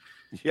 90.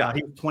 Yeah.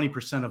 He was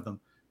 20% of them.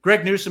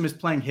 Greg Newsome is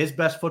playing his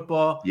best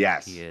football.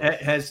 Yes.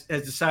 Has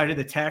decided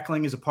that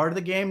tackling is a part of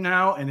the game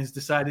now and has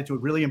decided to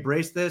really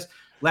embrace this.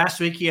 Last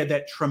week, he had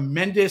that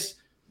tremendous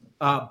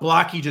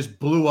block. He just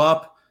blew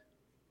up.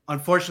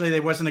 Unfortunately,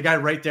 there wasn't a guy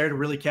right there to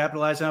really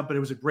capitalize on it, but it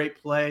was a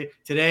great play.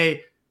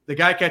 Today, the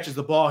guy catches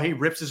the ball. He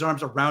rips his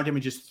arms around him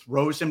and just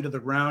throws him to the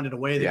ground in a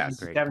way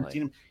that you haven't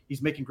seen him.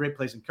 He's making great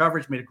plays in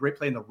coverage, made a great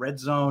play in the red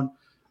zone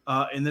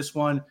in this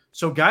one.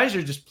 So guys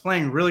are just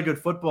playing really good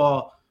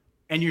football,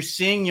 and you're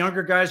seeing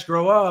younger guys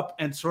grow up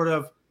and sort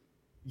of,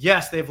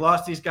 yes, they've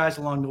lost these guys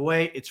along the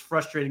way. It's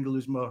frustrating to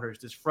lose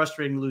Mohurst. It's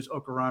frustrating to lose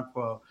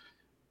Okoronkwo.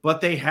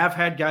 But they have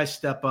had guys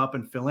step up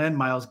and fill in.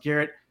 Myles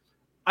Garrett,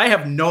 I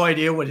have no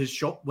idea what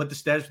what the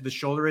status of the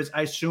shoulder is.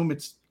 I assume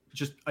it's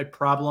just a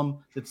problem.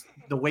 It's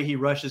the way he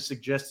rushes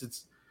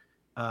suggests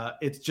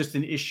it's just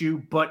an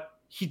issue. But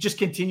he just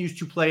continues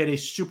to play at a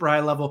super high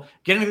level.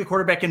 Getting to the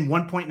quarterback in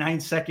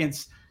 1.9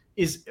 seconds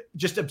is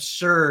just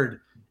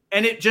absurd.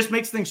 And it just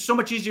makes things so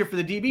much easier for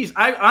the DBs.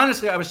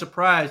 I was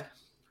surprised.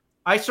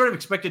 I sort of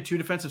expected 2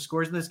 defensive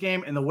scores in this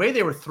game. And the way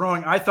they were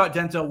throwing, I thought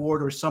Denzel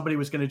Ward or somebody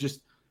was going to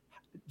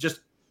just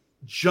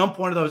jump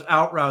one of those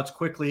out routes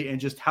quickly and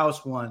just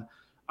house one.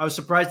 I was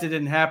surprised it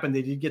didn't happen.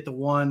 They did get the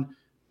one,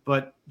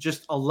 but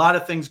just a lot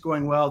of things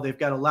going well. They've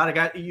got a lot of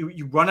guys.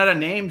 You run out of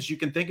names you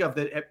can think of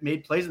that have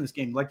made plays in this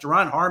game. Like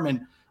Duron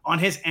Harmon on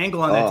his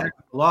angle on that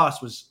technical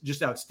loss was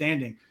just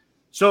outstanding.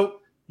 So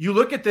you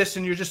look at this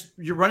and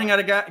you're running out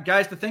of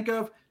guys to think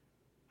of.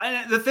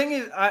 And the thing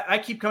is, I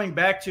keep coming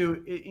back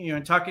to,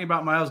 and talking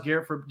about Myles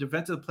Garrett for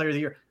Defensive Player of the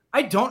Year.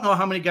 I don't know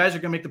how many guys are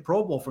going to make the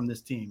Pro Bowl from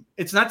this team.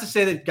 It's not to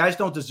say that guys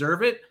don't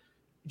deserve it.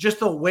 Just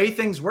the way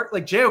things work,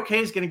 like JOK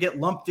is going to get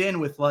lumped in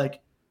with like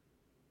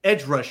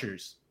edge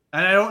rushers.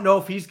 And I don't know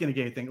if he's going to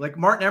get anything. Like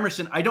Martin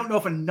Emerson, I don't know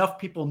if enough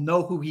people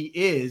know who he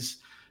is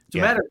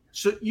to matter.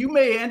 So you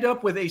may end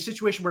up with a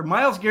situation where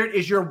Myles Garrett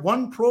is your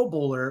one Pro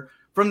Bowler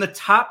from the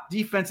top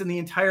defense in the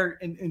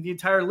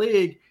entire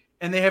league,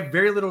 and they have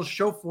very little to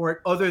show for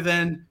it other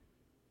than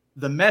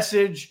the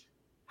message,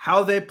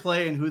 how they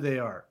play, and who they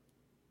are.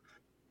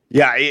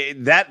 Yeah,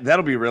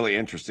 that'll be really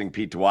interesting,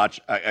 Pete, to watch.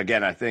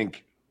 Again, I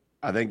think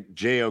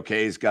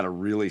JOK's got a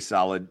really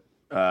solid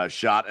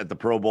shot at the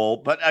Pro Bowl,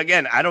 but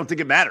again, I don't think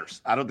it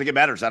matters. I don't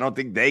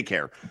think they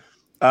care.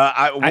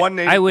 One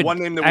name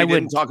that we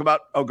didn't talk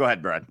about. Oh, go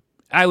ahead, Brad.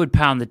 I would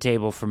pound the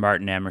table for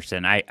Martin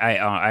Emerson.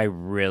 I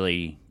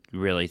really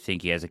really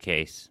think he has a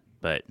case.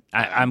 But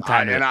I'm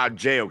kind of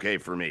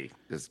JOK for me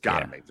has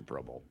got to make the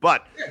Pro Bowl.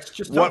 But it's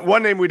just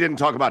one name we didn't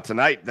talk about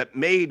tonight that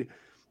made.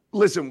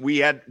 Listen, we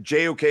had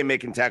JOK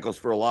making tackles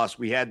for a loss.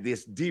 We had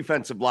this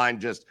defensive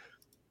line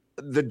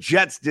the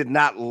Jets did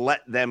not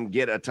let them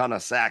get a ton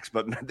of sacks,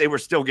 but they were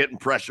still getting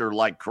pressure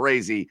like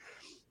crazy.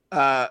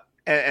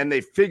 And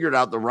they figured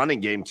out the running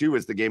game too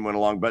as the game went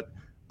along. But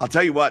I'll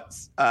tell you what,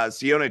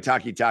 Sione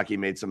Takitaki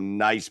made some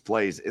nice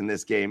plays in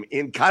this game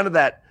in kind of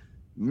that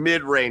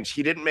mid-range.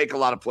 He didn't make a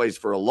lot of plays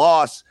for a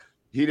loss.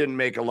 He didn't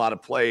make a lot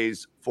of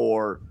plays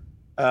for,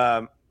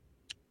 kind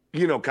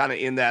of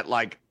in that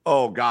like,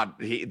 oh God,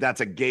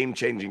 that's a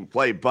game-changing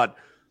play. But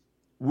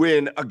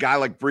when a guy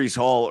like Breece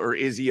Hall or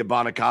Izzy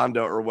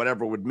Abanikanda or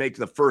whatever would make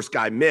the first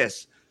guy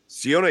miss,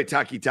 Sione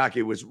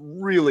Takitaki was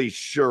really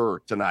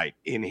sure tonight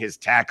in his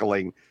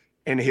tackling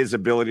and his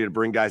ability to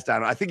bring guys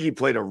down. I think he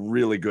played a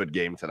really good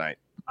game tonight.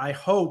 I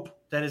hope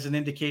that is an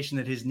indication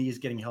that his knee is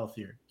getting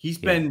healthier. He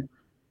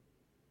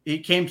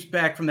came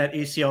back from that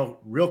ACL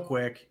real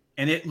quick,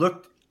 and it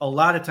looked a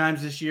lot of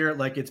times this year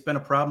like it's been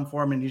a problem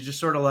for him, and he's just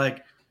sort of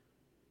like,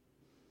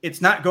 it's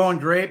not going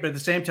great, but at the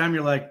same time,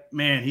 you're like,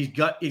 man,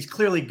 he's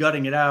clearly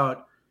gutting it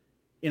out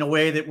in a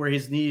way that where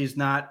his knee is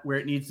not where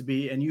it needs to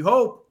be. And you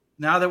hope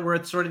now that we're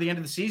at sort of the end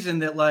of the season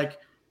that like,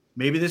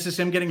 maybe this is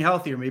him getting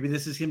healthier. Maybe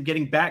this is him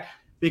getting back,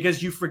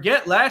 because you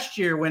forget last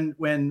year when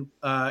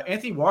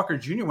Anthony Walker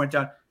Jr. went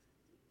down,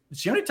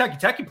 Sione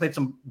Takitaki played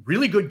some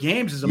really good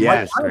games as a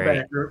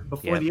linebacker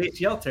before the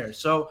ACL tear.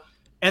 So,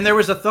 and there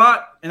was a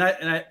thought, and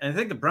I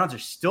think the Browns are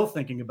still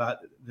thinking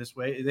about it this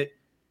way, that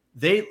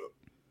they,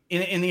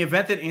 in the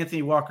event that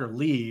Anthony Walker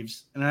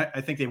leaves, and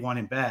I think they want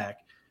him back,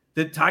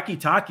 that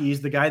Takitaki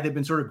is the guy they've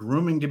been sort of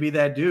grooming to be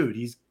that dude.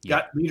 He's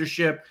got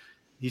leadership.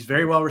 He's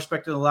very well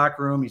respected in the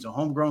locker room. He's a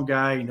homegrown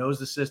guy. He knows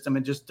the system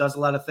and just does a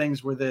lot of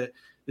things where the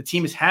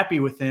team is happy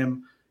with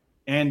him,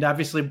 and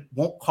obviously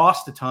won't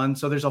cost a ton.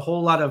 So there's a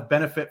whole lot of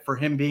benefit for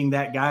him being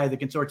that guy that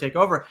can sort of take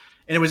over.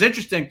 And it was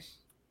interesting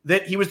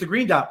that he was the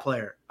green dot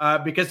player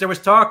because there was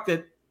talk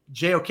that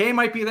JOK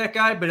might be that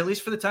guy, but at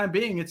least for the time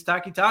being, it's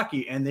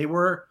Takitaki. And they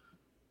were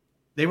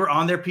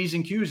on their P's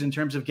and Q's in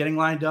terms of getting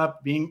lined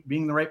up, being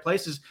in the right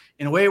places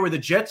in a way where the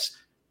Jets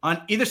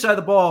on either side of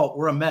the ball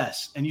were a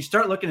mess. And you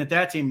start looking at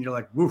that team and you're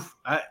like, woof,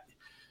 I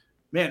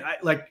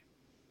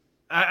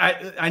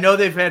know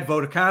they've had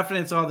vote of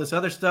confidence, all this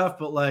other stuff,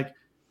 but like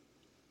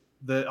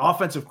the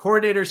offensive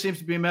coordinator seems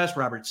to be a mess.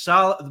 Robert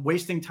Saleh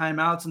wasting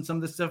timeouts and some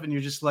of this stuff. And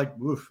you're just like,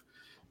 woof.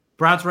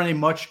 Browns run a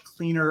much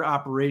cleaner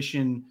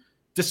operation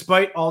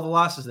despite all the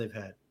losses they've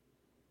had.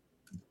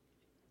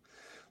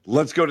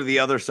 Let's go to the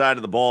other side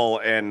of the ball.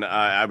 And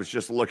I was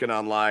just looking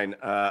online.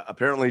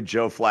 Apparently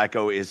Joe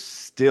Flacco is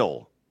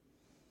still,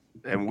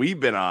 and we've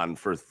been on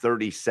for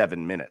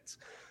 37 minutes.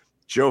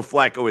 Joe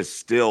Flacco is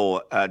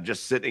still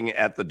just sitting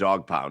at the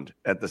dog pound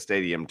at the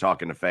stadium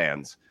talking to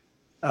fans.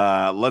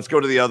 Let's go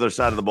to the other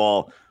side of the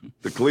ball.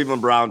 The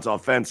Cleveland Browns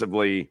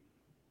offensively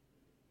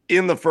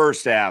in the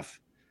first half,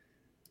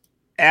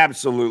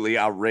 absolutely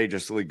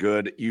outrageously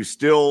good. You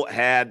still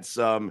had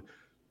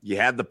you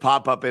had the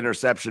pop-up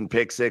interception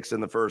pick six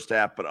in the first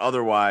half, but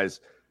otherwise,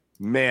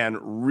 man,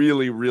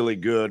 really, really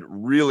good,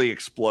 really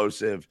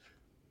explosive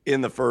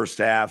in the first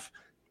half.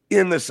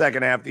 In the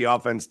second half, the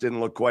offense didn't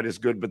look quite as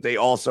good, but they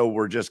also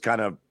were just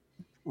kind of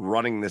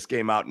running this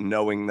game out and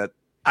knowing that,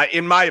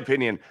 in my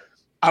opinion,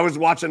 I was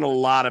watching a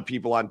lot of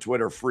people on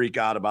Twitter freak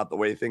out about the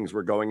way things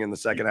were going in the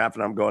second half,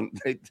 and I'm going,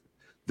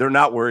 they're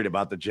not worried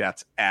about the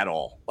Jets at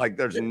all. Like,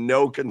 there's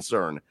no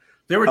concern.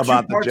 There were two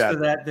parts to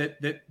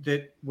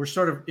that were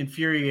sort of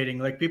infuriating.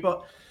 Like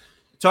people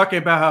talking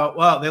about how,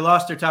 well, they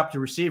lost their top two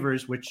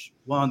receivers, which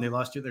one, they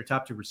lost their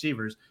top two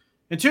receivers.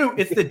 And two,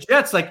 it's the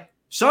Jets. Like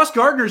Sauce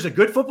Gardner is a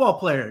good football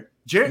player.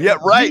 Reed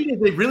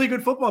is a really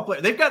good football player.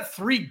 They've got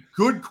three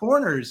good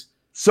corners.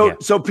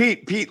 So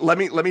Pete, let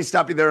me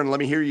stop you there and let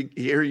me hear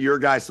your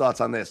guys' thoughts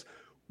on this.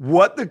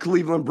 What the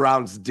Cleveland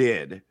Browns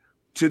did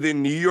to the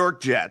New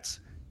York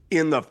Jets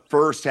in the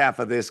first half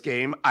of this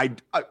game, I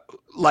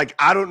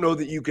don't know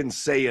that you can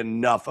say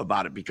enough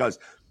about it because,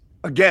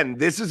 again,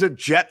 this is a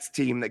Jets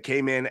team that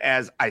came in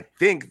as, I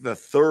think, the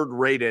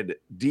third-rated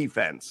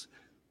defense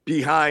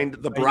behind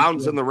the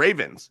Browns and the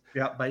Ravens.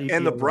 Yeah,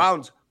 and the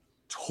Browns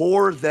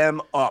tore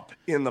them up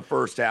in the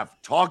first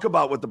half. Talk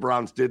about what the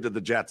Browns did to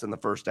the Jets in the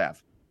first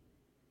half.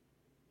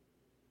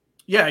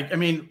 Yeah, I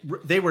mean,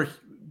 they were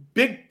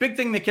big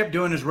thing they kept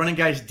doing is running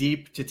guys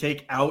deep to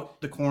take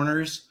out the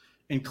corners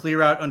and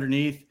clear out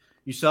underneath.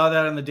 You saw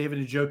that on the David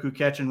Njoku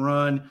catch and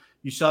run.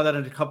 You saw that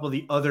on a couple of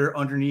the other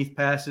underneath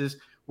passes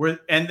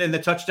and then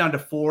the touchdown to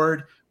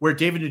Ford, where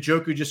David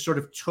Njoku just sort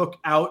of took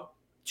out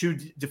two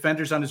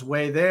defenders on his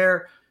way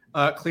there,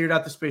 cleared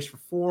out the space for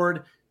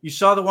Ford. You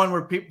saw the one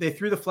where they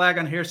threw the flag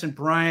on Harrison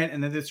Bryant,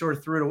 and then they sort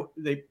of threw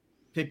it.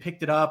 They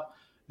picked it up.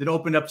 That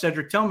opened up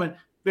Cedric Tillman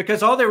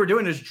because all they were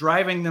doing is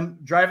driving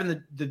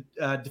the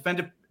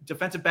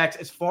defensive backs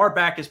as far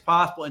back as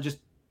possible and just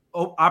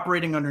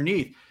operating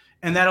underneath.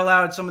 And that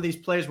allowed some of these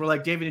plays where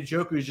like David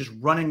Njoku is just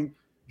running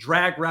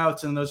drag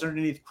routes and those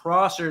underneath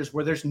crossers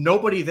where there's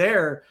nobody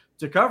there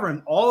to cover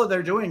him. All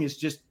they're doing is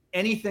just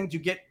anything to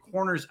get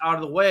corners out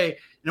of the way,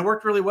 and it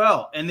worked really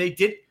well. And they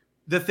did.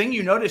 The thing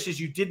you notice is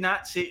you did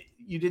not see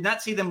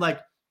them,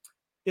 like,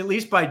 at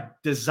least by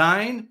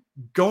design,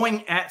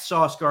 going at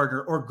Sauce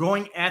Gardner or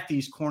going at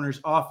these corners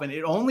often.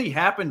 It only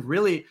happened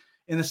really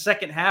in the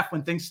second half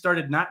when things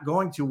started not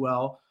going too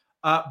well.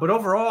 But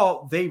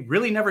overall, they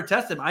really never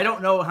tested him. I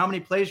don't know how many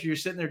plays you're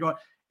sitting there going,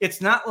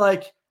 it's not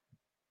like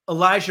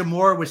Elijah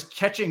Moore was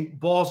catching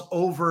balls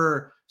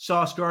over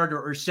Sauce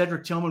Gardner or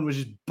Cedric Tillman was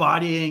just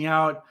bodying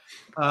out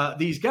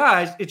these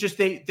guys. It's just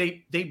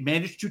they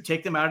managed to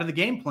take them out of the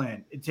game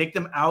plan and take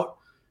them out,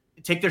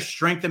 take their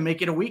strength and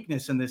make it a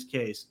weakness in this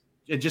case,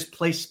 and just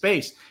play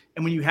space.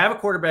 And when you have a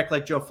quarterback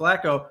like Joe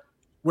Flacco,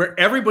 where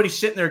everybody's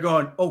sitting there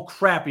going, oh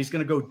crap, he's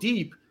going to go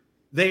deep,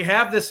 they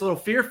have this little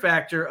fear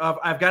factor of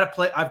I've got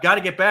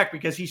to get back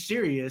because he's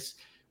serious,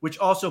 which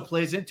also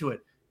plays into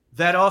it.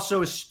 That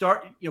also is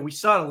we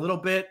saw it a little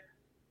bit.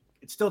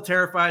 It still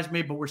terrifies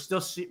me, but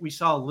we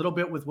saw a little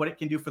bit with what it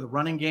can do for the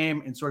running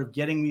game and sort of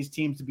getting these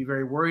teams to be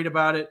very worried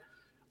about it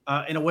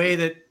in a way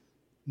that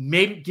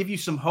maybe give you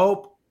some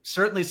hope.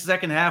 Certainly the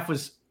second half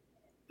was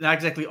not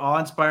exactly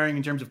awe-inspiring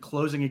in terms of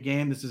closing a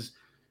game. This is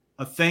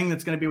a thing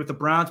that's going to be with the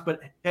Browns,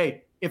 but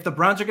hey, if the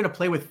Browns are going to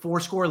play with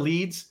 4-score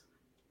leads,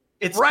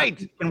 it's right.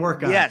 You can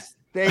work on. Yes.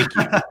 Thank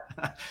you.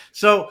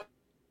 So,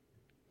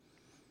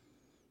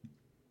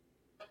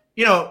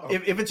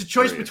 if it's a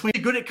choice between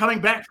good at coming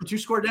back from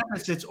 2-score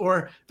deficits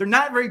or they're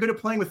not very good at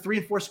playing with 3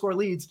 and 4-score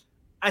leads,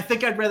 I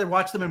think I'd rather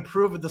watch them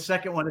improve with the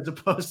second one as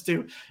opposed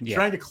to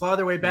trying to claw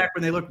their way back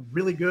when they look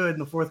really good in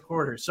the fourth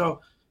quarter.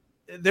 So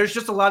there's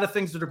just a lot of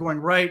things that are going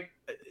right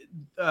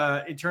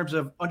in terms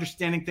of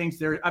understanding things.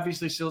 There are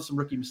obviously still some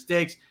rookie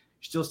mistakes.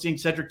 You're still seeing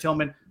Cedric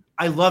Tillman.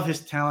 I love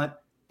his talent,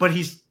 but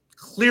he's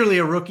clearly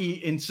a rookie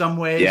in some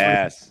ways.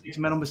 Yes. Makes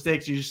mental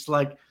mistakes. You're just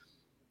like,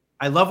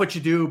 I love what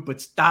you do,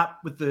 but stop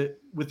with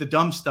the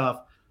dumb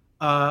stuff.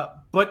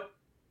 But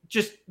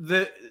just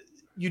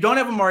you don't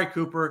have Amari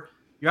Cooper.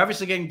 You're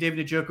obviously getting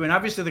David Njoku, and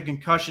obviously the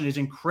concussion is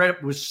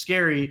incredible. Was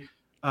scary.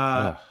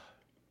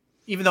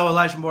 Even though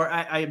Elijah Moore,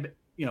 I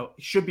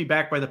should be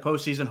back by the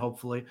postseason,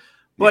 hopefully.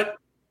 But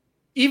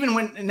even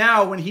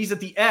when he's at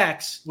the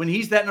X, when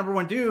he's that number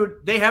one dude,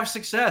 they have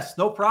success,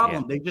 no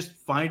problem. Yeah. They just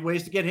find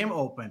ways to get him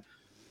open.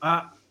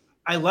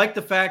 I like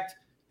the fact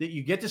that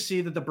you get to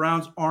see that the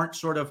Browns aren't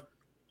sort of,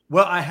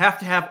 well, I have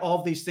to have all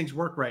of these things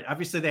work right.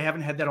 Obviously, they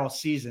haven't had that all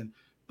season,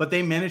 but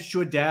they managed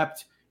to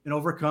adapt and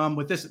overcome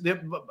with this.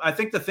 I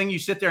think the thing you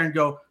sit there and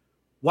go,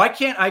 why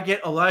can't I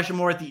get Elijah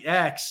Moore at the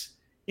X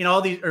in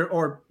all these,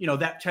 or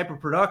that type of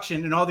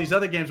production in all these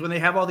other games when they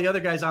have all the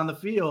other guys on the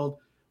field?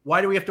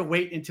 Why do we have to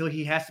wait until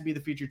he has to be the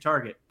featured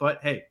target? But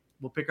hey,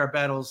 we'll pick our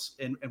battles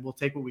and we'll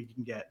take what we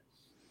can get.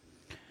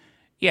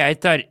 Yeah, I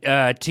thought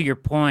to your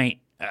point,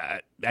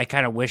 I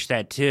kind of wish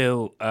that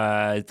too.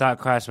 Thought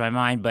crossed my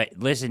mind, but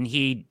listen,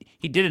 he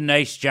did a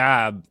nice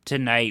job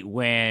tonight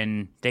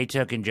when they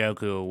took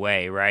Njoku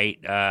away. Right,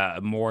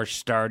 Moore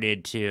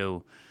started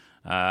to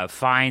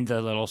find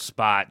the little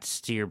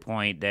spots. To your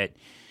point, that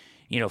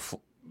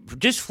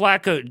just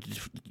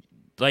Flacco,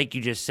 like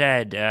you just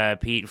said,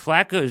 Pete.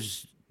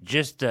 Flacco's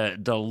just the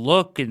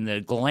look and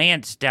the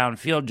glance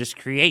downfield just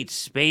creates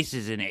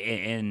spaces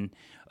in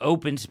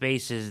open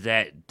spaces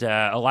that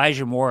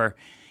Elijah Moore.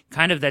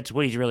 Kind of that's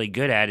what he's really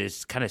good at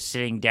is kind of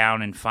sitting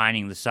down and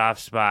finding the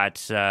soft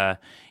spots in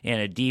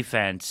a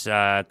defense,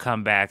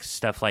 comebacks,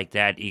 stuff like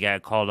that. He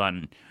got called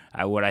on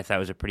what I thought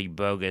was a pretty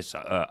bogus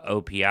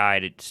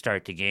OPI to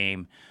start the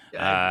game.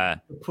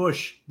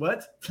 Push.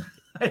 What?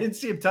 I didn't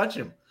see him touch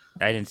him.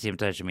 I didn't see him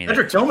touch him either.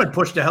 Cedric Tillman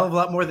pushed a hell of a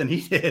lot more than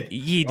he did.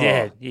 He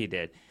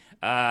did.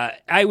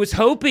 I was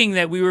hoping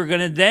that we were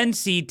going to then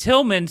see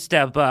Tillman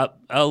step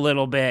up a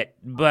little bit,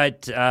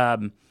 but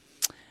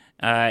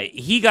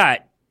he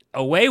got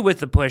away with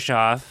the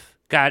push-off,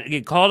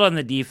 get called on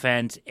the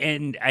defense,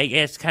 and I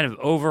guess kind of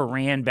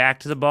overran back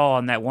to the ball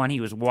on that one. He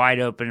was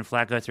wide open, and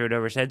Flacco threw it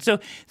over his head. So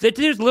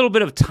there's a little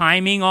bit of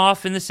timing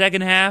off in the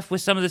second half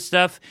with some of the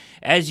stuff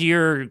as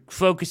you're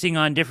focusing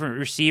on different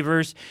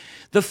receivers.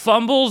 The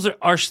fumbles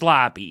are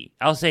sloppy.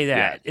 I'll say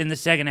that in the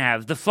second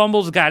half. The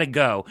fumbles got to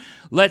go.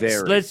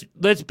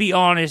 Let's be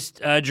honest.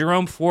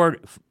 Jerome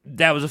Ford,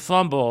 that was a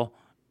fumble.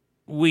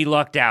 We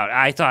lucked out.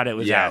 I thought it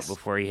was out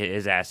before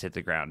his ass hit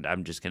the ground.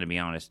 I'm just going to be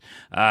honest,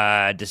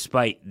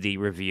 despite the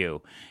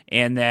review.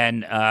 And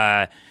then,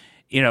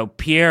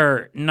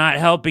 Pierre not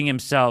helping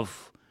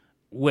himself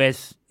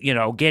with,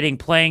 getting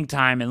playing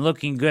time and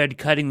looking good,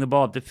 cutting the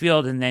ball up the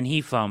field, and then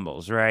he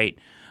fumbles, right?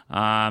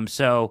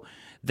 So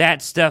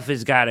that stuff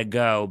has got to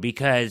go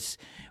because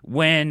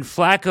when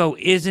Flacco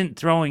isn't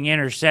throwing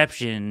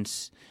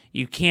interceptions,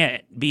 you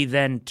can't be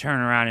then turn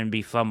around and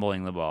be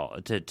fumbling the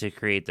ball to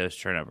create those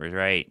turnovers,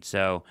 right?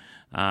 So,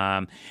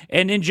 and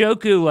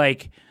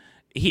Njoku,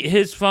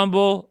 his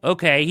fumble,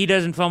 okay, he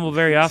doesn't fumble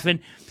very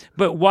often,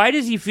 but why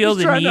does he feel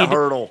the need?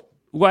 Hurdle.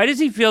 Why does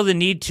he feel the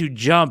need to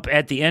jump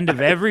at the end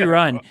of every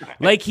run?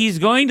 Like he's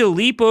going to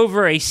leap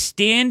over a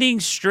standing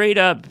straight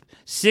up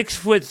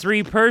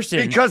 6'3"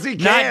 person. Because he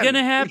can. Not going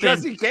to happen.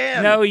 Because he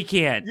can. No, he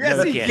can't. Yes,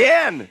 no, he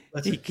can.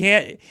 He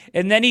can't.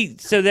 And then he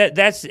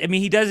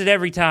does it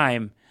every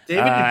time.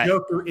 David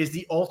Njoku is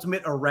the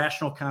ultimate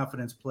irrational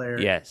confidence player.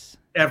 Yes.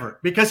 Ever.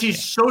 Because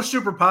he's so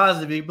super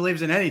positive. He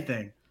believes in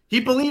anything. He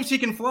believes he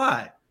can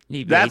fly.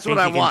 That's what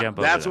I want.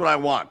 That's what I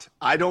want.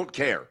 I don't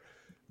care.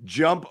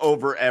 Jump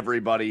over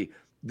everybody.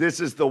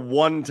 This is the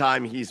one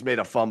time he's made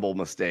a fumble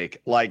mistake.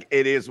 Like,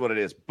 it is what it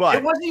is. But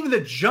it wasn't even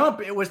the jump.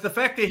 It was the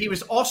fact that he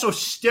was also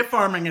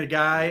stiff-arming a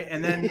guy,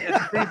 and then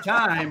at the same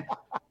time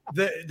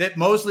that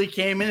Mosley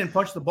came in and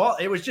punched the ball.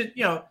 It was just,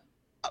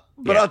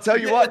 But I'll tell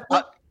you what,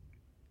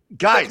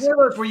 guys. It's one of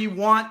those where you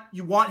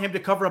want him to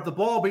cover up the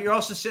ball, but you're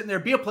also sitting there,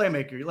 be a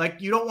playmaker.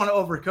 Like, you don't want to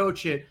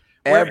overcoach it.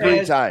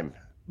 Every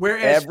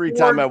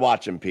time I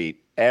watch him,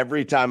 Pete,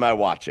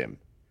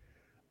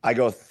 I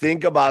go,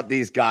 think about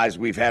these guys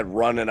we've had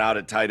running out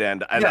at tight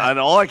end. And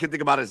all I can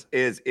think about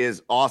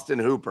is Austin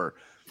Hooper,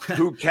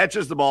 who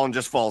catches the ball and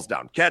just falls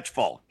down. Catch,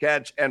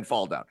 and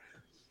fall down.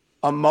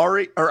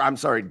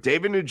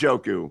 David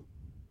Njoku,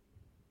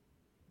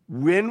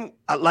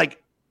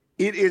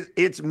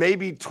 it's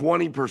maybe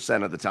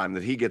 20% of the time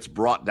that he gets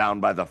brought down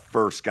by the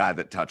first guy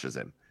that touches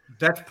him.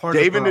 That's part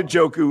David of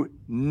Njoku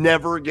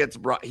never gets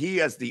brought. He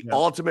has the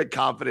ultimate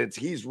confidence.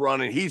 He's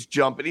running, he's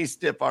jumping, he's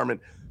stiff-arming.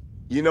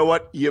 You know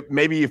what?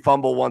 Maybe you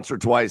fumble once or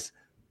twice.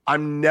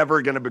 I'm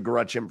never going to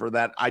begrudge him for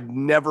that. I'd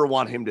never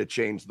want him to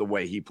change the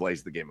way he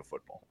plays the game of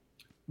football.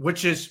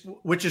 Which is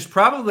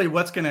probably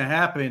what's going to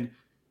happen,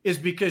 is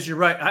because you're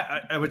right.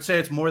 I would say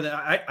it's more than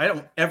I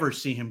don't ever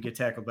see him get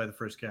tackled by the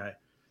first guy.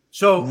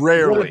 So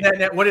rarely.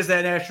 What is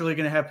that naturally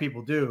going to have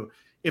people do?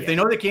 If they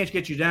know they can't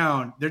get you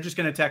down, they're just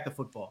going to attack the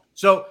football.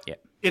 So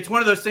it's one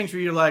of those things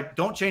where you're like,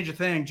 don't change a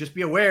thing. Just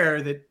be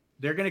aware that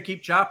they're going to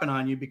keep chopping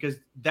on you because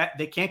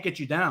they can't get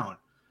you down.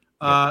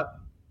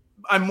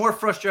 I'm more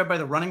frustrated by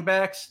the running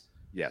backs.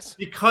 Yes.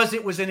 Because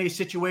it was in a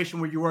situation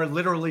where you are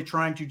literally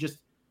trying to just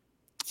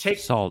take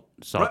run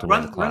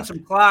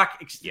some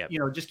clock,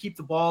 just keep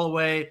the ball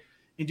away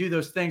and do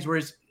those things.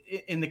 Whereas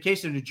in the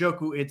case of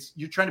Njoku,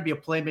 you're trying to be a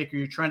playmaker.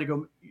 You're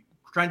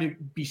trying to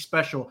be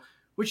special,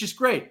 which is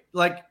great.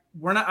 Like,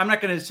 I'm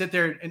not going to sit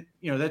there and,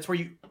 that's where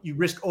you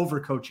risk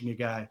overcoaching a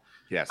guy.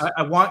 Yes.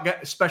 I want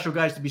special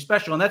guys to be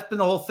special. And that's been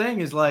the whole thing,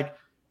 is like,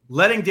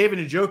 letting David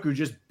Njoku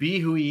just be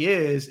who he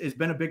is has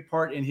been a big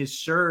part in his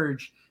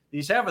surge that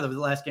he's had over the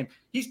last game.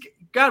 He's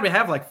got to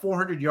have like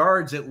 400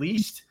 yards at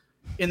least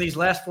in these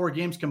last 4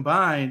 games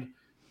combined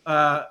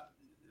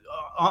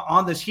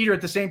on this heater.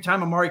 At the same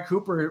time, Amari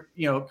Cooper,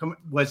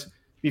 was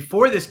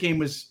before this game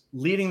was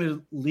leading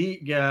the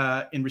league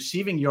in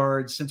receiving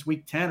yards since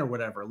week 10 or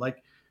whatever.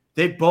 Like,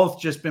 they've both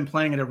just been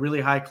playing at a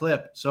really high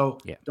clip. So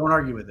don't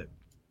argue with it.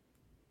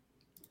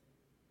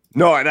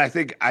 No, and I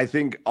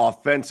think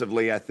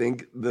offensively, I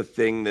think the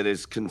thing that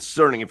is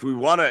concerning, if we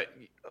want to,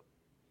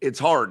 it's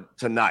hard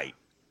tonight,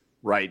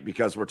 right?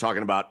 Because we're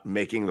talking about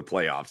making the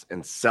playoffs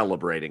and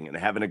celebrating and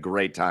having a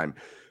great time.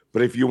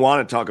 But if you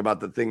want to talk about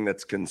the thing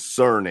that's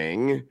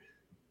concerning,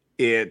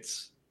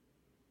 it's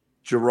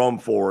Jerome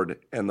Ford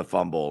and the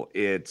fumble.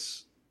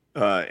 It's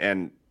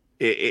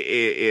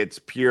it's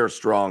Pierre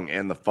Strong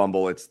and the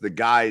fumble. It's the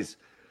guys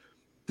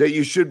that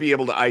you should be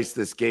able to ice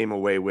this game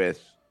away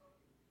with,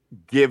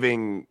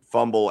 giving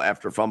fumble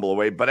after fumble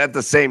away. But at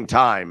the same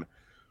time,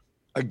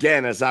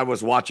 again, as I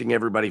was watching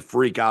everybody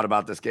freak out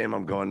about this game,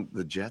 I'm going,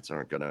 the Jets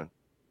aren't going to,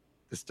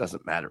 this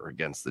doesn't matter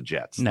against the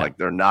Jets. No. Like,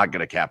 they're not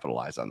going to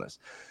capitalize on this.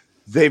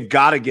 They've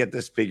got to get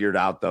this figured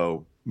out,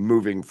 though,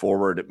 moving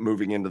forward,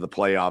 moving into the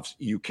playoffs.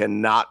 You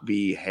cannot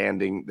be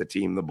handing the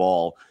team the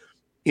ball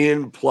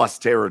in plus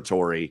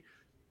territory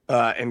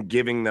and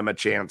giving them a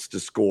chance to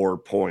score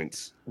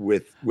points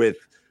with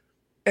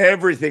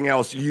everything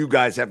else you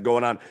guys have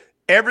going on.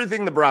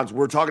 Everything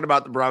we're talking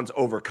about the Browns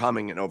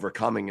overcoming and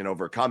overcoming and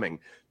overcoming.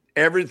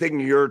 Everything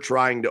you're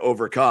trying to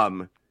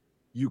overcome,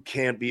 you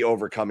can't be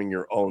overcoming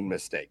your own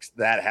mistakes.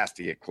 That has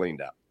to get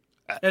cleaned up.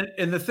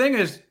 And the thing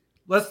is,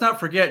 let's not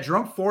forget,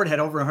 Jerome Ford had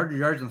over 100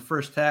 yards in the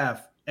first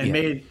half and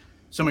made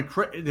some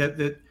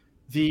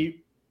the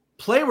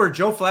play where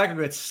Joe Flacco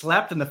gets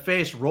slapped in the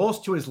face,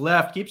 rolls to his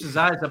left, keeps his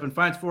eyes up and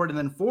finds Ford, and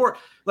then Ford,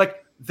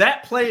 like,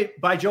 that play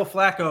by Joe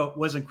Flacco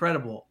was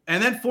incredible.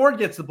 And then Ford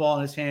gets the ball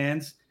in his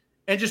hands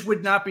and just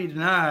would not be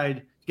denied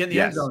to get in the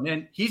end zone.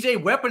 And he's a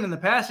weapon in the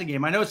passing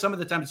game. I know some of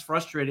the time it's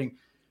frustrating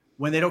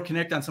when they don't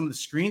connect on some of the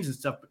screens and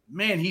stuff, but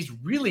man, he's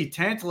really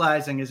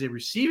tantalizing as a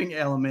receiving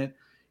element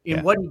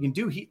in what he can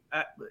do. He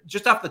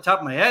just off the top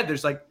of my head,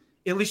 there's like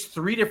at least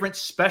 3 different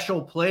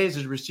special plays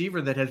as a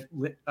receiver that has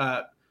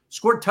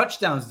scored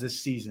touchdowns this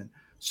season.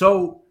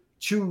 So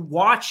to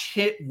watch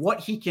what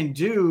he can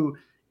do,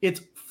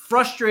 it's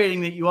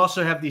frustrating that you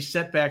also have these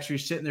setbacks where you're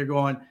sitting there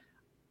going,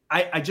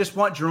 I just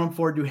want Jerome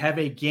Ford to have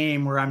a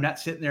game where I'm not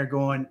sitting there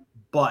going,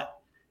 but.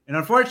 And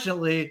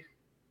unfortunately,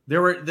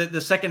 there were the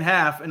second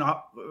half and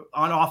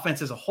on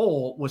offense as a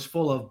whole was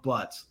full of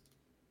buts.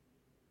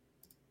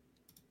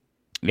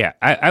 Yeah,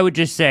 I would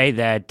just say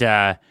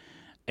that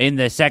in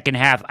the second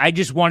half, I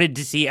just wanted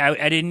to see.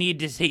 I didn't need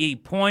to see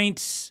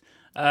points.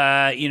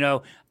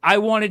 I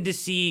wanted to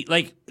see,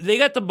 like, they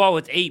got the ball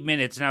with 8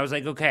 minutes, and I was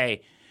like,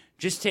 okay,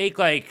 just take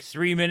like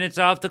 3 minutes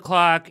off the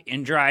clock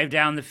and drive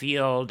down the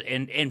field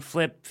and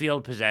flip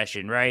field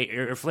possession, right?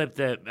 Or flip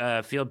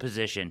the field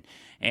position.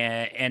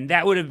 And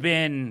that would have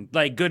been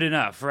like good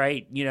enough,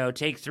 right?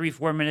 Take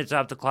 3-4 minutes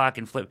off the clock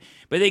and flip.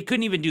 But they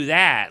couldn't even do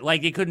that.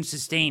 Like, they couldn't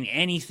sustain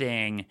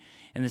anything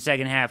in the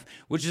second half,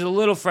 which is a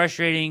little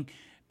frustrating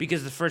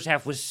because the first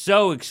half was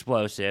so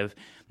explosive.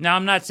 Now,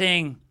 I'm not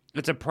saying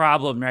it's a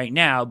problem right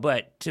now,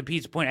 but to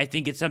Pete's point, I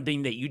think it's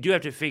something that you do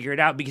have to figure it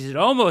out, because it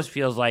almost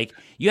feels like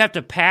you have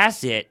to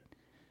pass it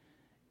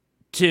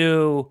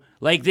to,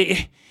 like,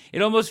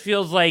 it almost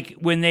feels like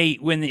when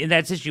in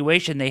that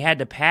situation they had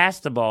to pass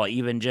the ball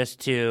even just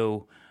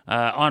to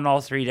on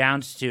all 3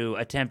 downs to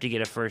attempt to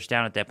get a first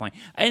down at that point.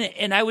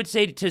 And I would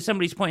say, to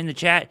somebody's point in the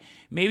chat,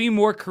 maybe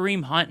more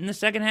Kareem Hunt in the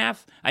second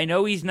half. I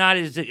know he's not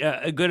as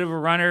good of a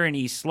runner and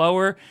he's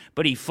slower,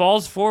 but he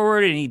falls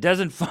forward and he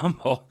doesn't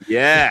fumble.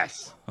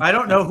 Yes. I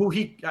don't know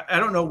I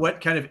don't know what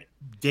kind of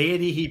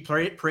deity he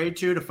prayed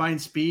to find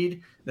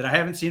speed that I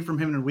haven't seen from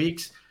him in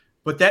weeks,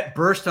 but that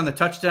burst on the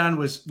touchdown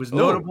was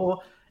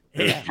notable.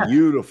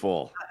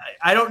 Beautiful.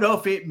 I don't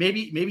know if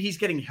maybe he's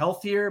getting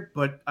healthier,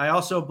 but I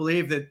also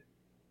believe that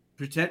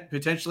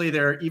potentially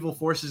there are evil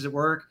forces at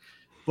work.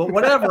 But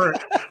whatever,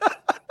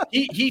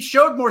 he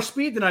showed more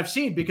speed than I've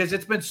seen, because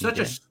it's been such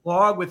a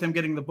slog with him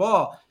getting the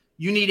ball.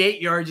 You need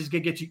 8 yards, he's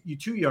going to get you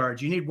 2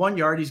 yards. You need 1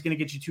 yard, he's going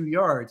to get you 2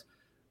 yards.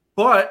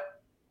 But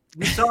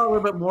we saw a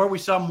little bit more. We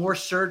saw more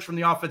surge from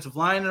the offensive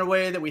line in a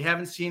way that we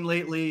haven't seen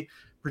lately,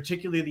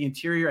 particularly the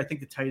interior. I think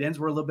the tight ends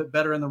were a little bit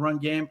better in the run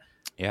game.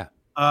 Yeah.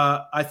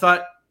 I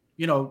thought,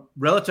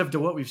 relative to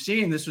what we've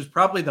seen, this was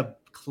probably the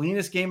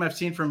cleanest game I've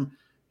seen from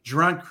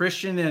Jerron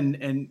Christian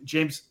and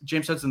James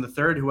Hudson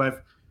III, who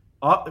I've,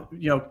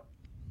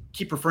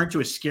 keep referring to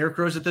as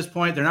scarecrows at this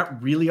point. They're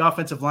not really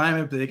offensive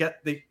linemen, but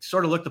they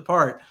sort of looked the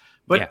part.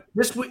 But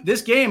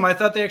this game, I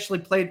thought they actually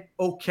played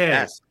okay.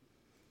 Yes.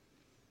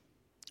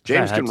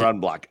 James can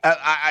run block.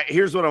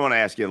 Here's what I want to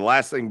ask you. The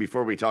last thing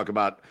before we talk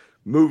about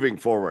moving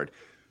forward.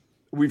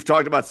 We've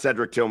talked about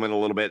Cedric Tillman a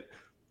little bit.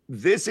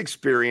 This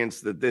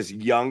experience that this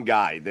young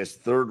guy, this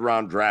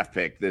 3rd-round draft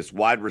pick, this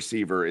wide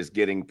receiver is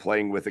getting,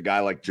 playing with a guy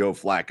like Joe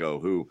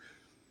Flacco, who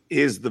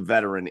is the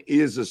veteran,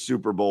 is a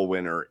Super Bowl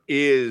winner,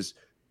 is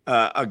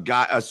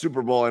a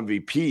Super Bowl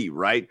MVP,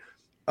 right?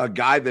 A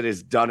guy that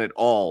has done it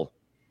all.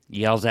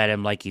 Yells at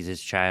him like he's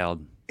his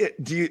child.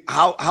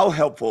 How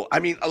helpful? I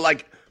mean,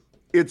 like,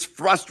 it's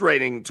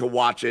frustrating to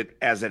watch it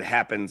as it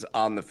happens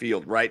on the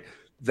field, right?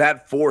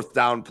 That 4th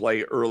down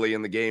play early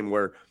in the game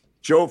where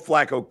Joe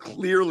Flacco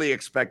clearly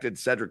expected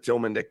Cedric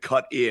Tillman to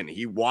cut in.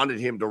 He wanted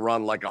him to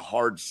run like a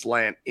hard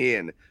slant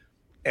in,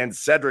 and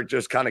Cedric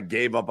just kind of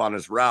gave up on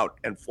his route,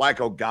 and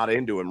Flacco got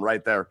into him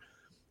right there.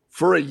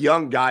 For a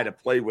young guy to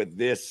play with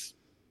this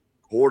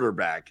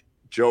quarterback,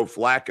 Joe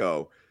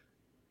Flacco,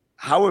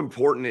 how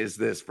important is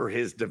this for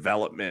his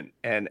development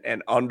and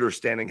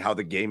understanding how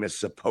the game is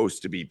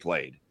supposed to be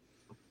played?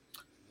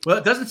 Well,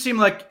 it doesn't seem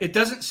like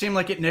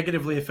it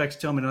negatively affects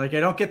Tillman. Like, I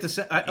don't get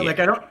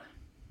the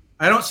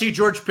I don't see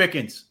George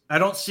Pickens. I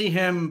don't see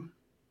him,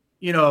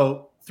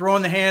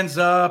 throwing the hands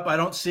up. I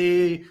don't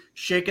see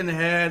shaking the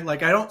head.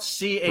 Like, I don't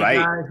see a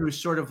guy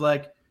who's sort of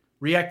like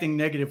reacting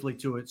negatively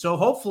to it. So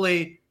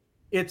hopefully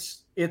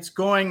it's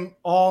going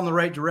all in the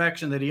right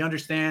direction, that he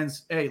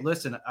understands, hey,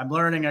 listen, I'm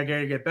learning. I got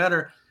to get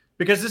better,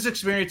 because this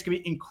experience can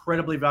be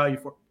incredibly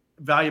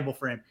valuable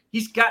for him.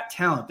 He's got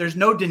talent. There's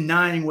no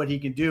denying what he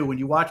can do. When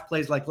you watch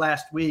plays like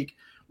last week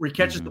where he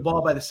catches the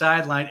ball by the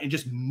sideline and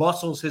just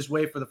muscles his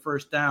way for the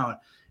first down,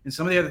 and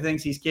some of the other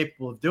things he's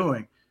capable of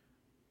doing.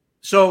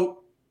 So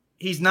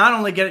he's not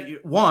only getting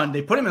one,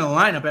 they put him in the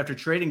lineup after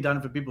trading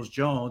Donovan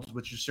Peoples-Jones,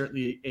 which is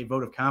certainly a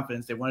vote of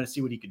confidence. They wanted to see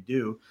what he could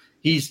do.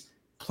 He's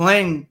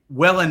playing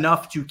well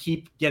enough to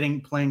keep getting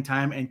playing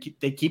time, and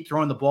they keep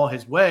throwing the ball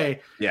his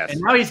way. Yes.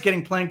 And now he's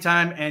getting playing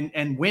time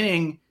and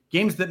winning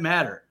games that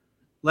matter.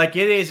 Like,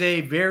 it is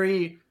a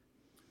very,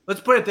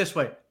 let's put it this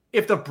way.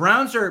 If the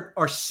Browns are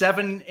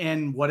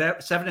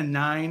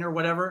 7-9 or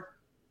whatever,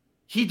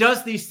 he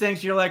does these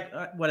things. You're like,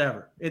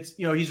 whatever. It's,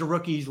 he's a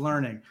rookie. He's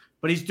learning,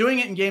 but he's doing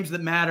it in games that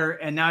matter.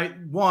 And now,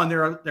 one,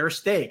 there are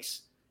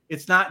stakes.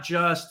 It's not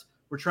just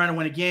we're trying to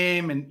win a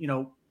game and,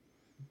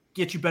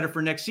 get you better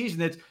for next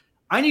season. It's,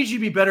 I need you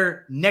to be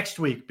better next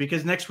week,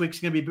 because next week's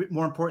going to be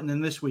more important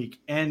than this week.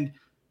 And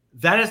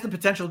that has the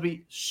potential to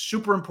be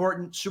super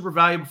important, super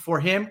valuable for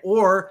him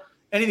or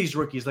any of these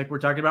rookies. Like, we're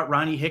talking about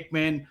Ronnie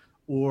Hickman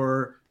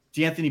or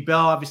DeAnthony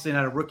Bell, obviously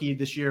not a rookie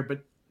this year,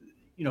 but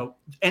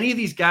any of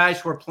these guys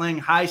who are playing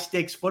high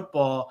stakes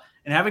football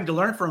and having to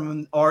learn from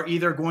them are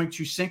either going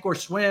to sink or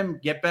swim,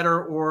 get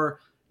better or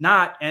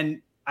not.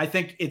 And I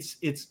think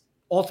it's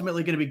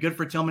ultimately going to be good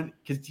for Tillman,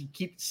 because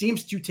he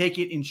seems to take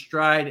it in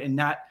stride and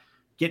not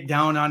get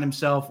down on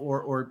himself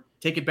or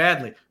take it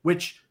badly,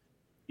 which,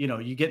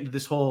 you get into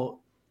this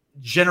whole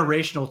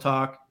generational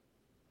talk.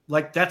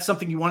 Like, that's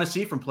something you want to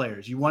see from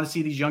players. You want to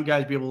see these young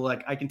guys be able to,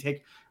 like, I can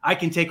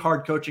take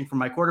hard coaching from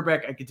my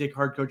quarterback. I can take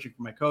hard coaching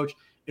from my coach.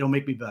 It'll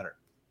make me better.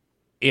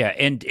 Yeah,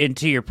 and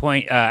to your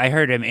point, I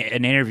heard an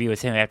interview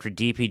with him after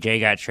DPJ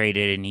got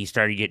traded, and he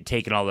started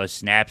taking all those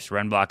snaps,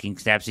 run blocking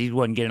snaps. He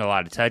wasn't getting a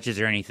lot of touches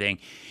or anything,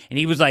 and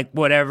he was like,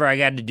 "Whatever I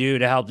got to do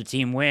to help the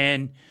team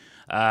win,"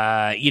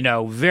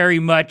 very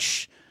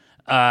much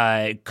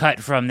cut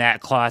from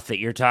that cloth that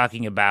you're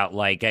talking about.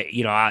 Like,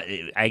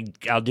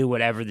 I'll do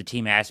whatever the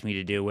team asks me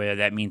to do, whether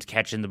that means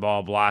catching the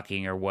ball,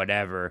 blocking, or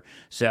whatever.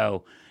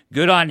 So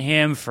good on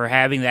him for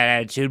having that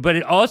attitude. But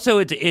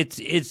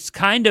it's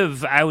kind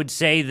of, I would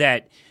say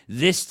that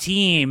this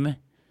team,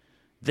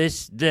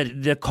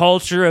 the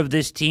culture of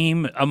this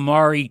team,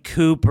 Amari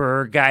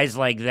Cooper, guys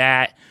like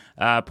that,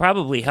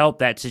 probably help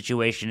that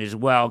situation as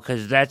well,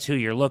 because that's who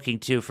you're looking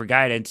to for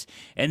guidance.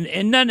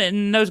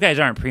 And those guys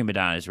aren't prima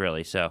donnas,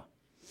 really. So.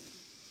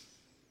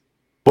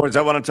 Boys,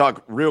 I want to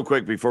talk real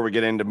quick before we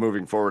get into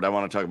moving forward. I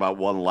want to talk about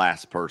one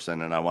last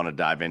person, and I want to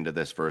dive into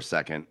this for a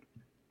second.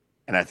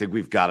 And I think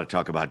we've got to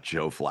talk about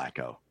Joe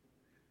Flacco.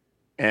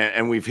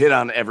 And we've hit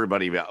on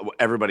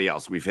everybody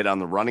else. We've hit on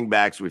the running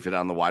backs. We've hit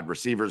on the wide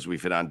receivers.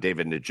 We've hit on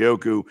David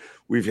Njoku.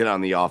 We've hit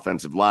on the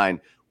offensive line.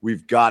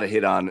 We've got to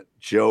hit on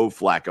Joe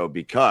Flacco,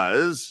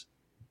 because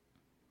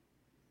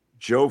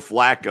Joe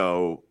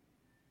Flacco,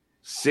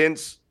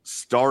 since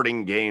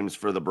starting games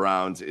for the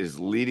Browns, is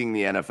leading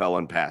the NFL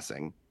in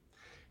passing.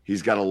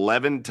 He's got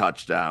 11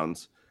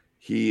 touchdowns.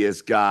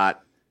 He's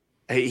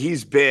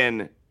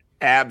been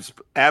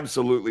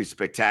absolutely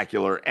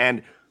spectacular.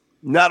 And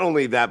not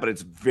only that, but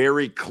it's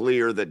very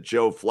clear that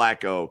Joe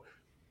Flacco,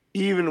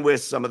 even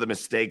with some of the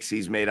mistakes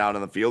he's made out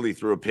on the field, he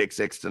threw a pick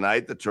six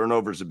tonight. The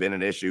turnovers have been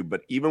an issue,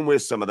 but even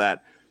with some of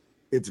that,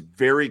 it's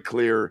very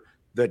clear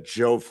that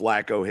Joe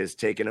Flacco has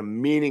taken a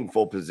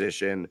meaningful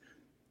position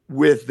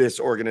with this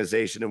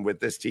organization and with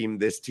this team.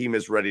 This team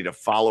is ready to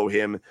follow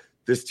him.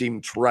 This team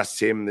trusts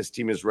him. This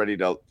team is ready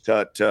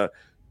to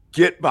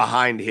get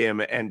behind him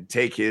and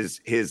take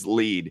his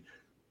lead.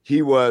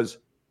 He was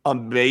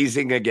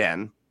amazing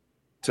again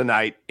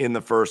tonight in the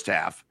first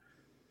half.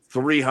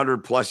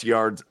 300-plus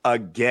yards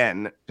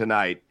again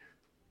tonight.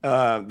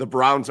 The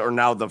Browns are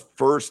now the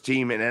first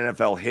team in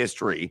NFL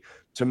history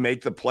to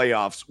make the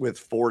playoffs with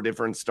 4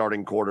 different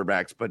starting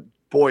quarterbacks. But,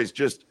 boys,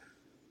 just,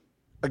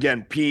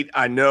 again, Pete,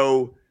 I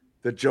know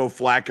that Joe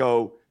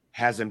Flacco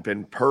hasn't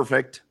been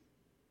perfect.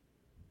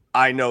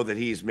 I know that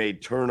he's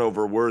made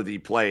turnover-worthy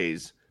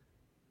plays.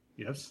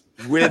 Yes.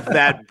 With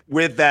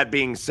that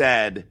being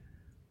said,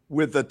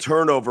 with the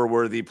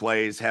turnover-worthy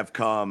plays have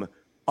come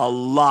a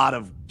lot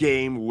of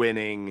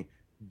game-winning,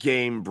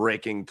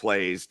 game-breaking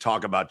plays.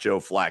 Talk about Joe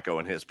Flacco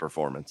and his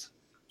performance.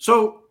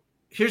 So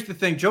here's the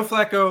thing. Joe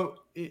Flacco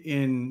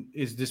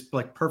is this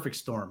like perfect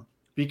storm,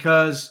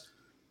 because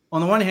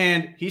on the one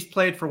hand, he's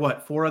played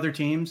for 4 other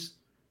teams,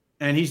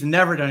 and he's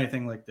never done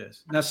anything like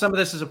this. Now, some of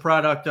this is a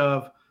product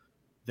of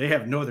they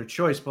have no other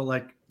choice, but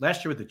like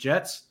last year with the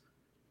Jets,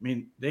 I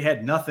mean, they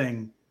had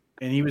nothing,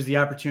 and he was the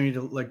opportunity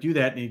to do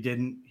that, and he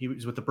didn't. He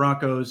was with the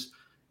Broncos,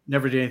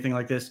 never did anything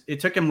like this. It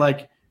took him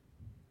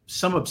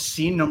some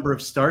obscene number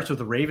of starts with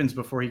the Ravens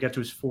before he got to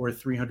his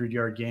 4th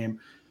 300-yard game.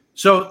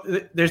 So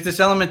there's this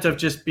element of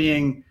just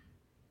being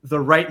the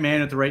right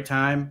man at the right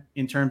time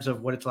in terms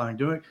of what it's allowing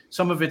doing.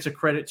 Some of it's a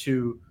credit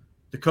to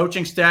the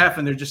coaching staff,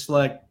 and they're just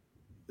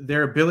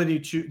their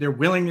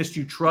willingness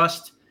to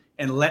trust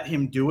and let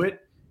him do it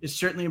is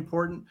certainly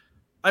important.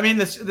 I mean,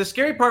 the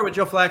scary part with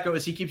Joe Flacco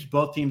is he keeps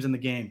both teams in the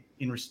game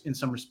in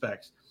some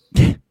respects.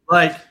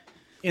 Like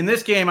in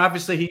this game,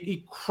 obviously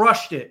he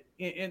crushed it.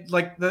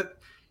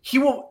 He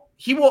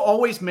will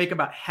always make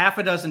about half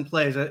a dozen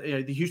plays.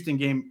 The Houston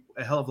game,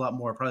 a hell of a lot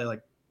more, probably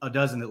a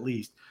dozen at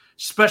least.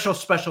 Special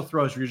throws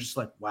where you're just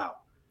like, wow.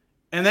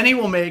 And then he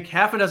will make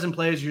half a dozen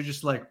plays. You're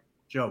just like,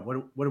 Joe,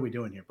 what are we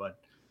doing here, bud?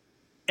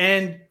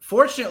 And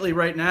fortunately,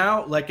 right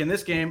now, like in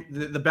this game,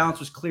 the balance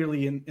was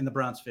clearly in the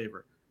Browns'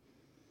 favor.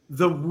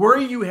 The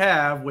worry you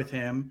have with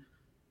him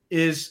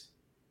is,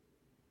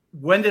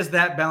 when does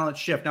that balance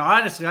shift? Now,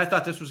 honestly, I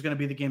thought this was going to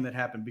be the game that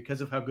happened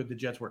because of how good the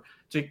Jets were.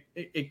 So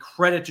a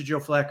credit to Joe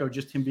Flacco,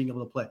 just him being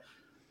able to play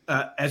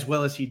as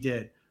well as he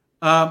did.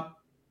 But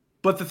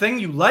the thing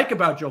you like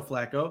about Joe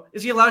Flacco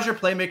is he allows your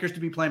playmakers to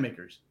be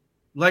playmakers.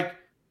 Like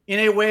in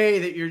a way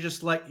that you're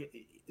just like,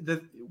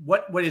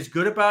 what is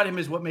good about him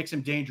is what makes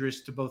him dangerous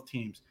to both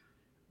teams.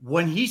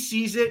 When he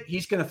sees it,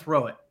 he's going to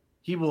throw it.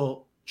 He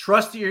will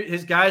trust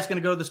his guy's going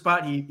to go to the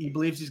spot he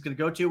believes he's going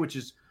to go to, which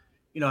is,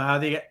 how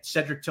the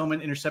Cedric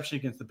Tillman interception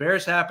against the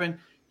Bears happened.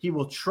 He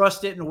will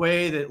trust it in a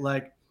way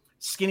that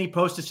skinny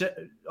post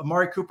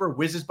Amari Cooper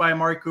whizzes by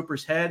Amari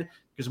Cooper's head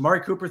because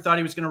Amari Cooper thought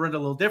he was going to run it a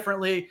little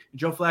differently. And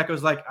Joe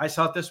Flacco's like, I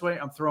saw it this way,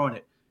 I'm throwing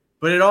it.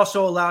 But it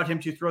also allowed him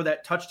to throw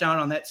that touchdown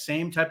on that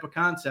same type of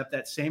concept,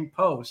 that same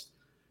post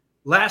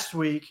last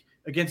week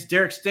against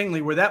Derek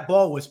Stingley, where that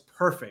ball was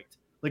perfect.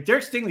 Like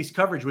Derek Stingley's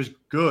coverage was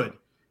good.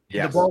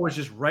 Yes. The ball was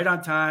just right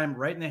on time,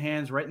 right in the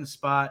hands, right in the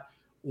spot.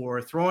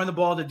 Or throwing the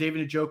ball to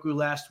David Njoku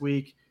last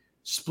week,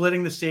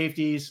 splitting the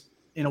safeties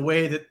in a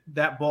way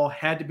that ball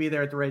had to be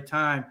there at the right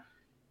time.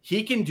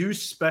 He can do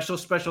special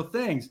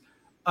things.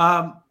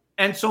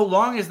 And so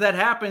long as that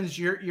happens,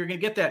 you're going to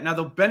get that. Now,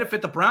 the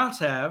benefit the Browns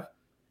have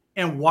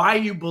and why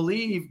you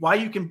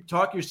can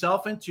talk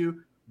yourself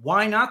into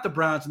why not the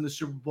Browns in the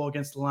Super Bowl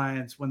against the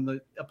Lions when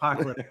the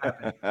apocalypse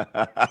happened.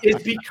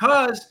 It's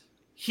because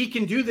he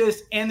can do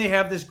this, and they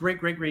have this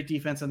great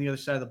defense on the other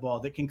side of the ball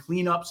that can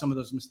clean up some of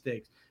those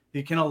mistakes.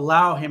 They can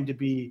allow him to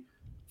be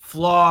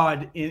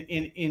flawed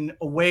in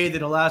a way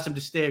that allows him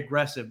to stay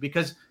aggressive,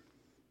 because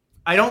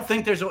I don't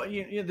think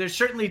there's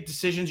certainly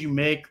decisions you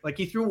make. Like,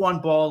 he threw one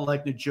ball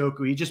like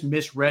Njoku. He just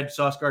misread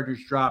Sauce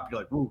Gardner's drop.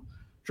 You're like, ooh,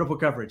 triple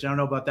coverage. I don't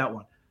know about that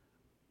one.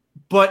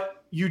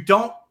 But you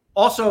don't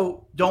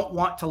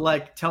want to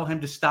like tell him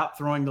to stop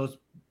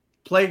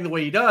playing the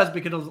way he does,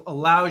 because it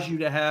allows you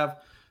to have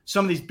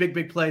some of these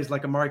big plays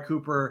like Amari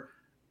Cooper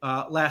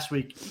last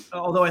week.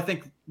 Although I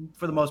think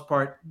for the most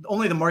part,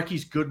 only the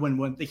Marquise Goodwin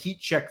one, the heat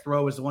check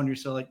throw, is the one you're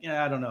still like,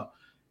 yeah, I don't know.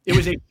 It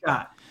was a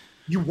shot.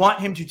 You want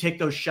him to take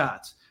those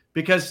shots,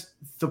 because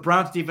the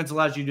Browns defense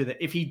allows you to do that.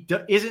 If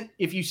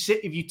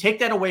you take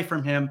that away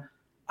from him,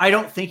 I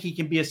don't think he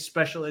can be as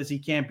special as he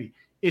can be.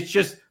 It's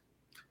just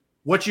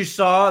what you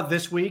saw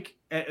this week,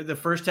 the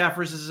first half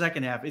versus the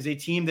second half, is a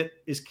team that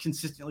is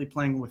consistently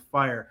playing with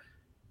fire.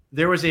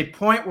 There was a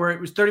point where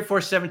it was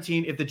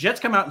 34-17. If the Jets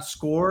come out and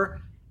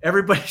score,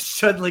 everybody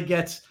suddenly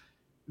gets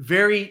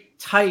very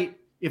tight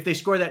if they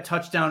score that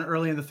touchdown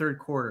early in the third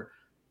quarter.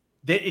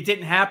 It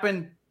didn't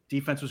happen.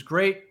 Defense was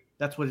great.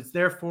 That's what it's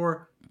there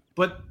for.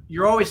 But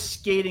you're always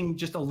skating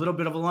just a little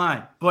bit of a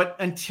line. But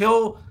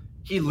until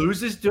he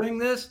loses doing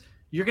this,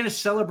 you're going to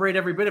celebrate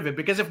every bit of it.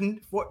 Because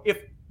if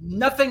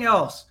nothing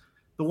else,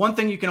 the one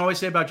thing you can always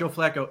say about Joe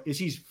Flacco is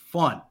he's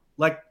fun.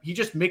 Like, he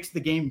just makes the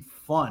game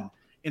fun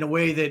in a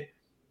way that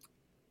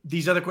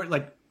these other,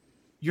 like,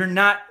 you're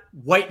not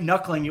white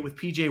knuckling it with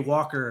PJ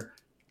Walker,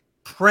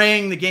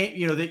 praying the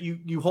game, that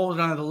you hold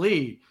it on to the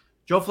lead.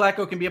 Joe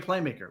Flacco can be a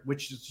playmaker,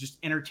 which is just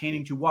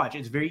entertaining to watch.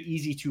 It's very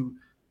easy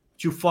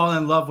to fall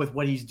in love with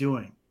what he's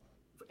doing.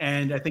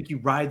 And I think you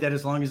ride that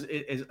as long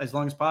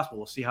as possible.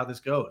 We'll see how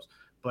this goes.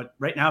 But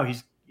right now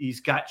he's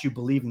got you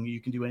believing that you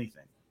can do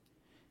anything.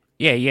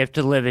 Yeah, you have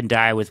to live and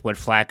die with what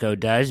Flacco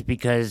does,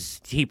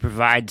 because he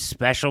provides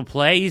special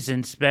plays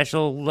and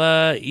special,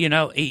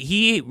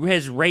 he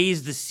has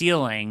raised the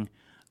ceiling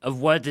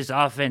of what this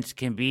offense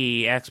can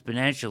be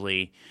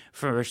exponentially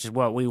versus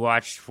what we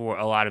watched for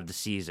a lot of the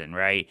season,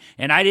 right?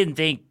 And I didn't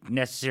think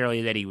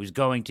necessarily that he was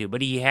going to,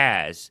 but he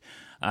has.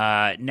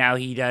 Now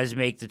he does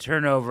make the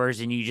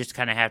turnovers, and you just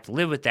kind of have to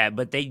live with that.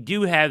 But they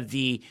do have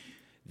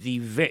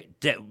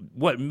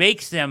what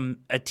makes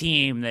them a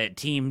team that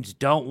teams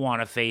don't want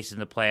to face in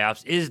the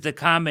playoffs is the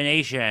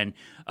combination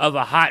of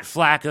a hot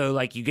Flacco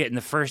like you get in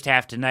the first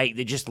half tonight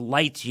that just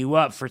lights you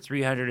up for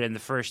 300 in the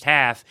first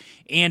half,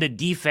 and a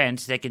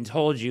defense that can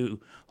hold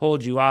you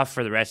off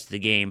for the rest of the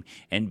game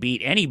and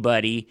beat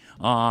anybody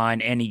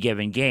on any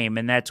given game.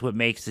 And that's what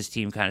makes this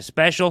team kind of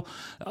special,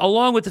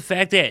 along with the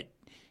fact that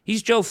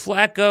he's Joe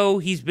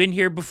Flacco. He's been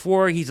here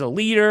before. He's a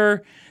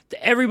leader.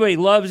 Everybody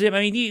loves him.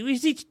 I mean,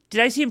 did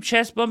I see him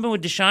chest bumping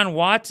with Deshaun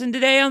Watson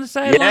today on the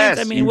sidelines? Yes,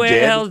 I mean, where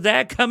the hell is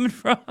that coming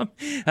from?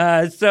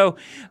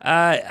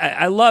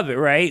 I love it,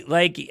 right?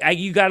 Like,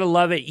 you got to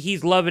love it.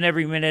 He's loving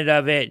every minute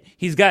of it.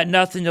 He's got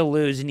nothing to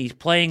lose, and he's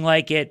playing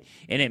like it,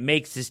 and it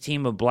makes his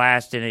team a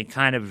blast, and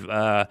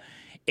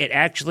it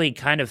actually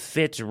kind of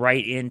fits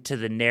right into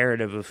the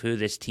narrative of who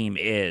this team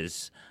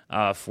is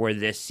for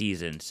this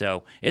season.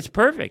 So it's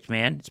perfect,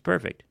 man. It's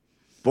perfect.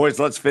 Boys,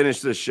 let's finish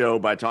this show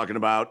by talking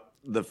about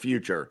the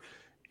future.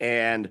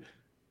 And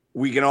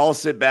we can all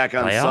sit back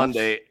on Playoffs?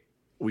 Sunday.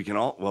 We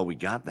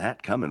got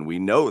that coming. We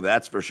know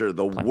that's for sure.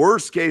 The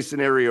worst case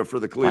scenario for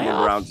the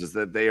Cleveland Browns is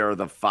that they are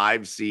the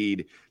 5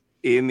 seed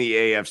in the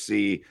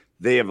AFC.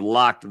 They have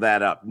locked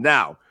that up.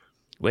 Now,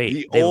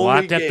 wait, they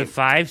locked up the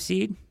 5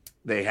 seed?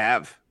 They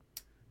have.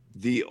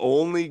 The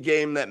only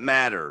game that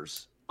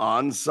matters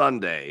on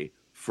Sunday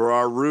for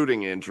our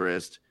rooting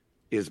interest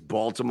is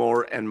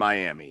Baltimore and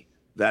Miami.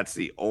 That's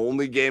the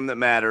only game that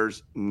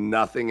matters.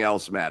 Nothing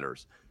else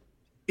matters.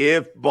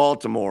 If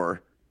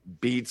Baltimore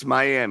beats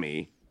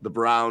Miami, the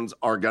Browns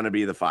are going to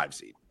be the 5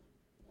 seed.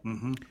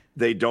 Mm-hmm.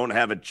 They don't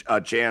have a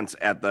chance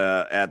at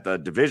the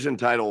division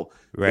title.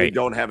 Right. They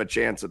don't have a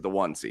chance at the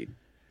 1 seed.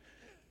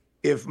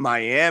 If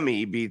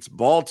Miami beats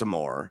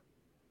Baltimore,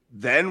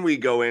 then we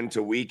go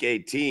into week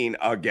 18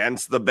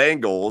 against the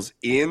Bengals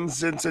in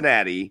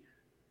Cincinnati,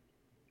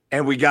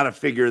 and we got to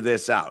figure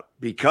this out,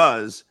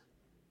 because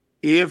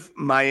if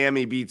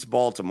Miami beats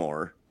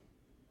Baltimore,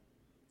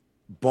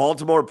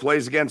 Baltimore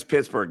plays against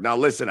Pittsburgh. Now,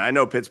 listen, I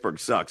know Pittsburgh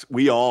sucks.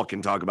 We all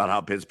can talk about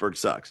how Pittsburgh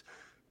sucks.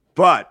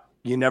 But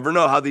you never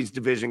know how these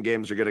division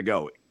games are going to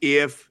go.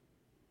 If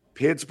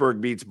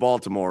Pittsburgh beats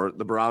Baltimore,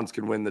 the Browns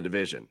can win the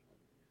division.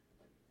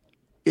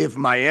 If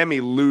Miami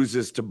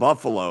loses to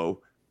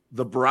Buffalo,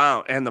 the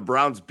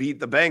Browns beat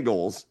the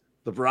Bengals,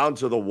 the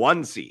Browns are the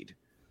 1 seed.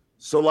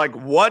 So, like,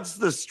 what's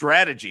the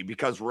strategy?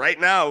 Because right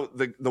now,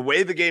 the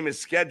way the game is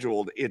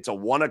scheduled, it's a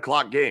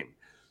 1:00 game.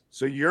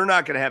 So you're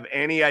not going to have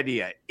any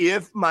idea.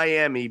 If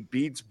Miami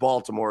beats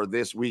Baltimore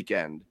this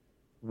weekend,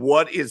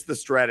 what is the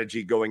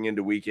strategy going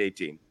into week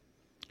 18?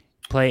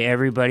 Play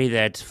everybody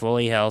that's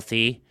fully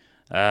healthy.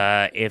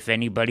 If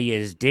anybody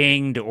is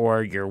dinged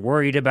or you're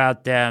worried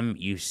about them,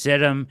 you sit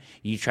them.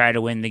 You try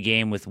to win the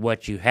game with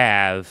what you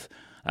have,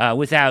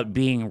 without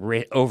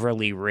being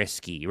overly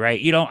risky,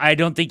 right? I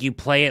don't think you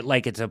play it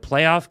like it's a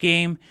playoff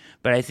game,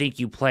 but I think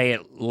you play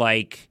it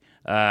like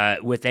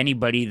with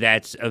anybody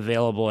that's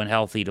available and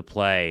healthy to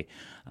play,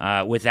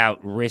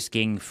 without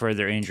risking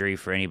further injury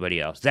for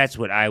anybody else. That's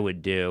what I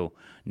would do.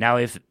 Now,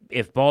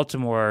 if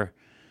Baltimore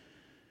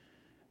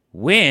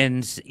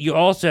wins, you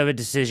also have a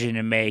decision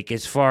to make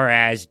as far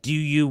as, do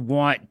you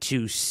want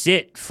to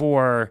sit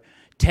for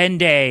 10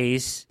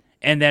 days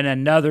and then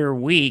another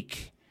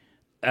week?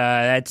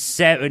 Now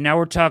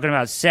we're talking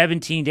about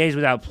 17 days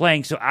without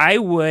playing. So I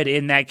would,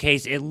 in that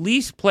case, at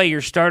least play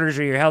your starters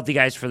or your healthy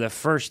guys for the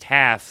first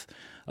half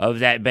of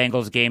that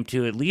Bengals game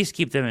to at least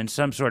keep them in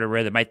some sort of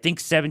rhythm. I think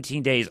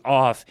 17 days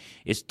off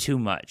is too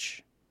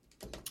much.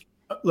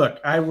 Look,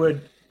 I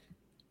would,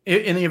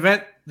 in the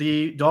event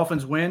the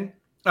Dolphins win,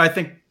 I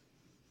think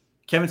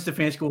Kevin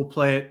Stefanski will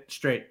play it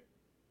straight.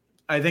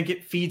 I think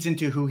it feeds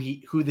into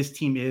who this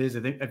team is. I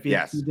think it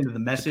feeds into the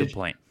message. Good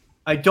point.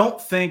 I don't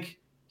think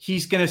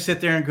he's going to sit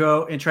there and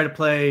go and try to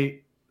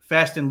play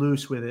fast and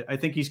loose with it. I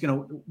think he's going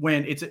to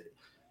win. It's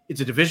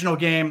a divisional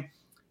game.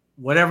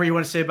 Whatever you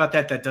want to say about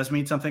that, that does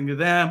mean something to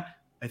them.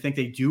 I think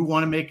they do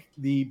want to make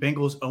the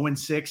Bengals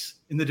 0-6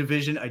 in the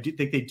division. I do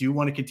think they do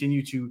want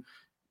to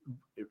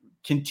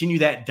continue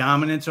that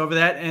dominance over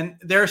that. And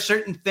there are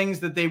certain things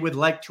that they would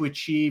like to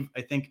achieve,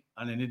 I think,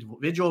 on an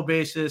individual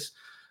basis,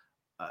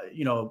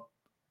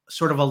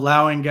 sort of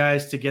allowing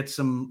guys to get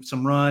some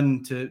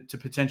run to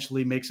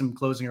potentially make some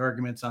closing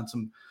arguments on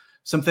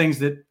some things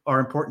that are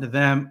important to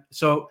them.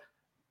 So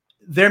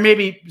there may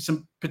be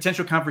some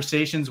potential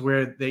conversations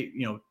where they,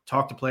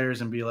 talk to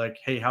players and be like,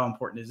 hey, how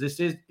important is this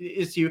to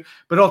you?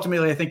 But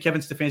ultimately, I think Kevin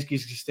Stefanski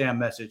is going to stay on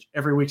message.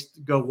 Every week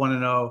go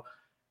 1-0.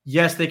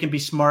 Yes, they can be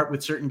smart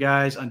with certain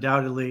guys,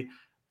 undoubtedly.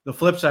 The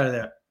flip side of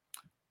that,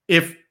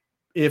 if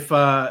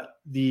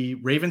the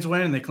Ravens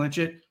win and they clinch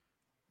it,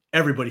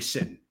 everybody's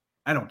sitting.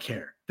 I don't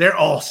care. They're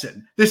all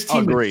sitting. This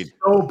team is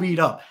so beat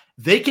up.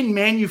 They can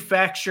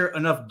manufacture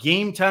enough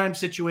game time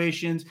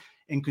situations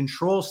and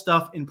control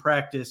stuff in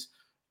practice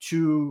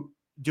to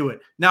do it.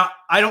 Now,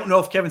 I don't know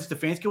if Kevin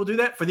Stefanski will do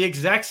that for the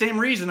exact same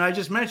reason I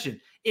just mentioned.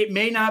 It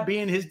may not be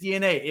in his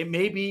DNA. It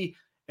may be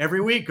every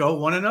week go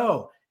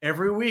 1-0.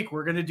 Every week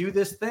we're going to do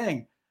this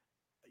thing,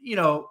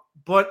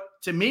 but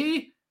to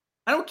me,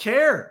 I don't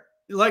care.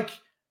 Like,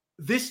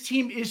 this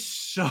team is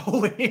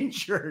so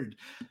injured.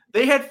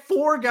 They had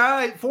four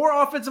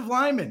offensive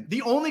linemen.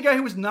 The only guy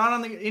who was not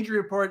on the injury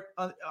report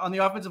on the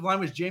offensive line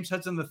was James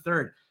Hudson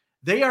III.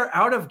 They are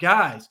out of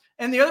guys.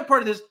 And the other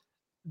part of this,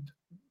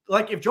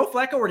 like, if Joe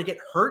Flacco were to get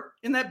hurt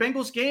in that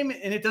Bengals game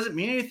and it doesn't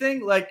mean anything,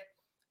 like,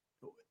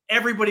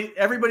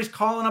 everybody's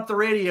calling up the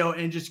radio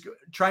and just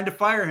trying to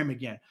fire him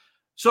again.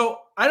 So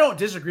I don't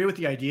disagree with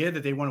the idea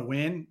that they want to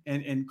win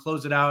and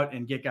close it out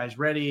and get guys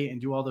ready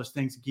and do all those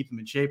things and keep them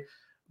in shape.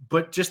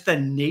 But just the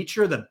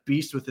nature of the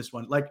beast with this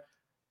one, like,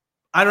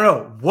 I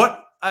don't know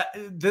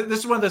this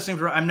is one of those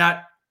things where I'm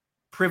not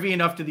privy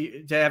enough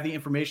to have the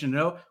information to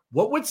know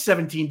what would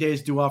 17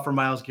 days do off for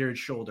Myles Garrett's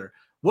shoulder.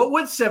 What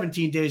would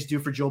 17 days do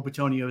for Joe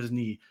Bitonio's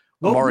knee?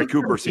 Amari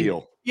Cooper's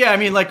heel. Yeah, I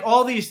mean, like,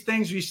 all these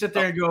things you sit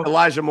there and go.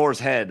 Elijah Moore's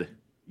head.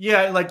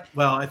 Yeah,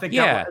 I think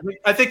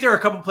I think there are a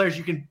couple players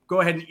you can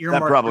go ahead and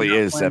earmark. That probably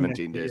is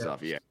 17 days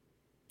off, yeah.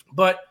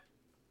 But,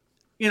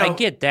 I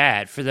get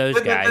that for those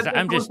guys.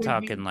 I'm just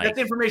talking like. That's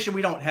information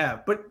we don't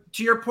have. But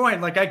to your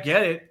point, like, I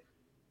get it.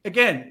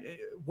 Again,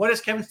 what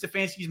is Kevin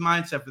Stefanski's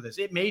mindset for this?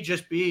 It may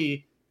just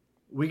be,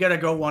 we got to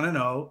go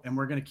 1-0 and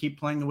we're going to keep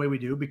playing the way we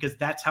do because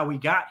that's how we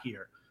got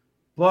here.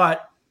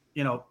 But,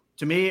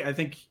 to me, I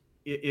think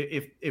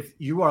if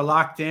you are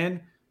locked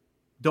in,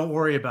 don't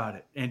worry about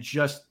it and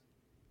just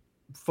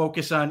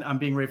focus on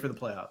being ready for the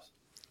playoffs.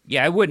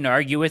 Yeah, I wouldn't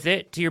argue with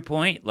it, to your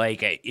point.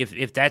 Like,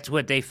 if that's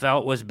what they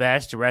felt was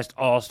best to rest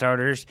all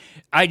starters,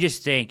 I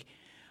just think,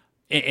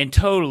 and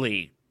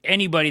totally,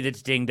 anybody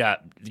that's dinged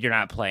up, you're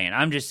not playing.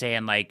 I'm just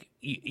saying, like,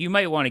 you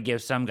might want to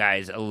give some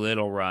guys a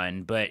little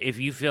run, but if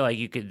you feel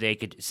like they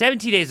could,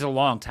 17 days is a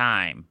long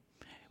time.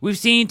 We've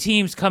seen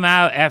teams come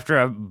out after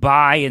a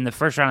bye in the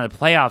first round of the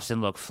playoffs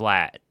and look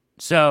flat.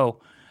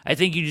 So I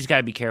think you just got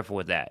to be careful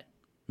with that.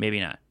 Maybe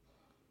not.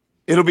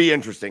 It'll be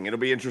interesting.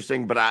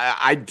 But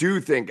I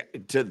do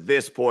think, to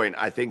this point,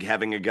 I think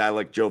having a guy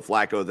like Joe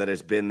Flacco that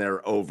has been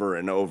there over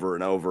and over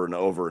and over and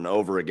over and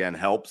over again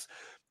helps.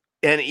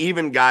 And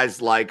even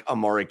guys like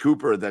Amari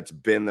Cooper that's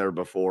been there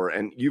before.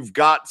 And you've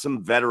got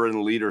some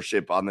veteran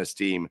leadership on this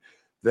team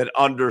that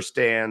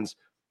understands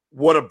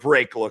what a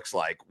break looks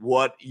like,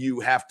 what you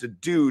have to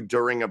do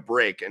during a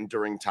break and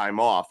during time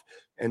off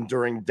and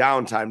during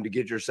downtime to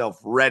get yourself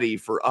ready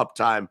for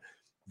uptime,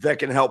 that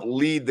can help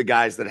lead the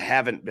guys that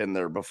haven't been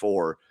there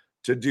before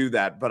to do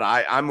that. But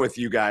I'm with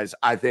you guys.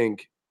 I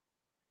think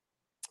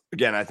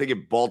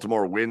if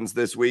Baltimore wins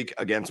this week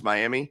against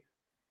Miami,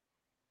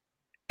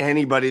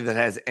 anybody that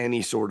has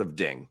any sort of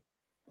ding,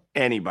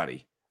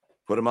 anybody,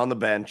 put them on the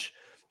bench,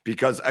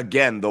 because,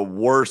 again, the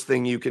worst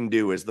thing you can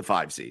do is the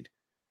 5 seed.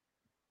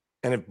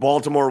 And if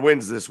Baltimore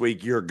wins this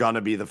week, you're going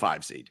to be the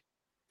 5 seed.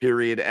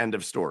 Period. End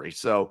of story.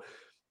 So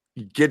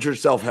get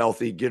yourself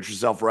healthy, get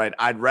yourself right.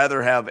 I'd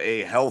rather have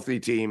a healthy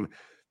team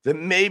that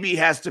maybe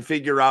has to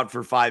figure out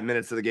for 5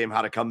 minutes of the game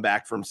how to come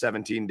back from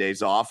 17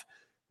 days off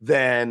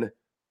than,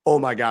 oh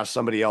my gosh,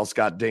 somebody else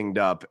got dinged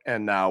up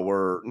and now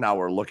we're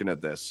looking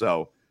at this.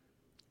 So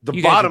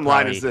the bottom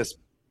line is this.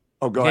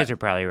 Oh, go ahead. You guys are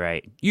probably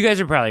right. You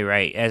guys are probably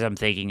right as I'm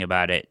thinking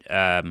about it.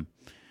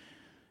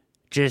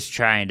 Just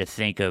trying to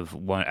think of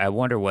one. I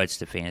wonder what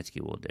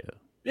Stefanski will do.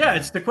 Yeah,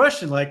 it's the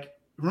question. Like,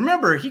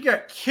 remember, he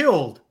got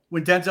killed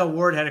when Denzel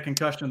Ward had a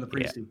concussion in the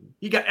preseason. Yeah.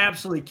 He got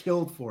absolutely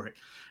killed for it.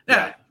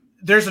 Now,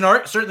 there's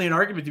certainly an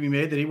argument to be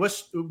made that it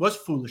was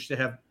foolish to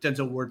have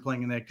Denzel Ward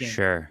playing in that game.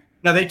 Sure.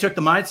 Now, they took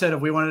the mindset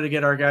of we wanted to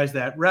get our guys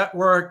that rep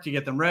work, to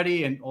get them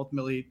ready, and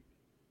ultimately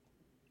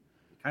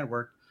it kind of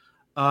worked.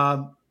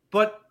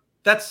 But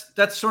that's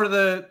sort of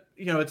the,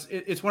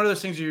 it's one of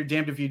those things where you're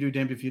damned if you do,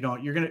 damned if you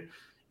don't.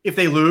 If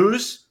they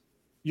lose,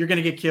 you're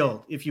going to get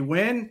killed. If you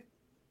win,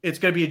 it's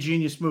going to be a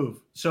genius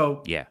move.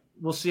 So yeah,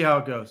 we'll see how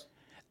it goes.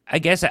 I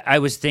guess I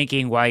was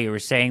thinking while you were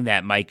saying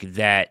that, Mike,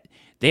 that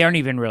they aren't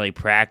even really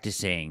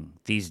practicing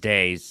these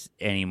days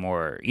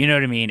anymore. You know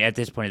what I mean? At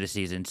this point of the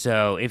season.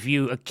 So if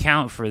you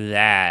account for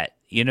that,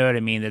 you know what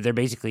I mean? That they're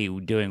basically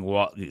doing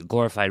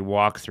glorified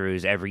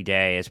walkthroughs every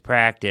day as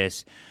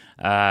practice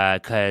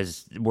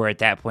because we're at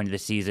that point of the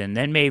season,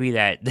 then maybe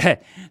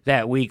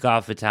that week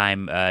off of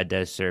time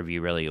does serve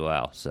you really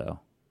well. So,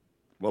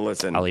 well,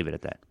 listen, I'll leave it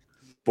at that.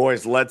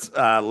 Boys, let's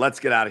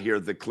get out of here.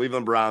 The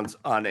Cleveland Browns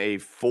on a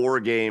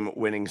 4-game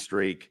winning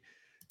streak.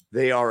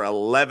 They are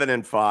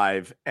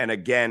 11-5, and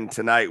again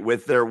tonight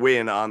with their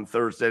win on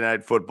Thursday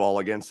Night Football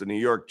against the New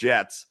York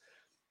Jets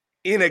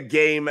in a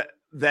game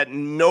that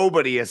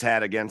nobody has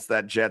had against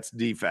that Jets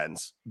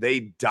defense. They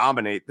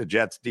dominate the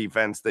Jets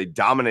defense. They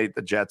dominate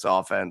the Jets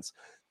offense.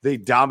 They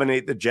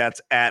dominate the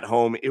Jets at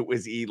home. It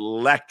was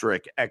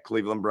electric at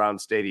Cleveland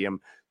Browns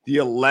Stadium. The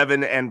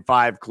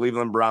 11-5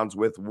 Cleveland Browns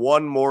with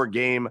one more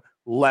game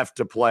left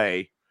to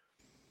play.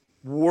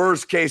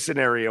 Worst case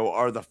scenario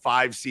are the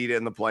 5 seed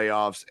in the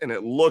playoffs, and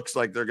it looks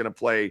like they're going to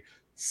play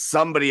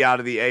somebody out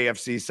of the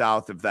AFC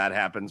South if that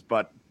happens.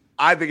 But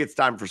I think it's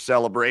time for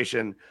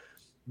celebration.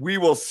 We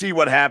will see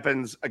what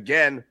happens.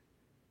 Again,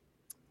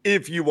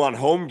 if you want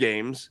home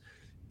games,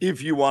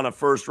 if you want a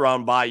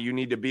first-round bye, you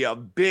need to be a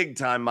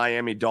big-time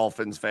Miami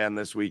Dolphins fan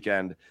this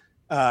weekend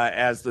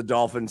as the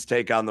Dolphins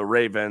take on the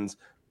Ravens.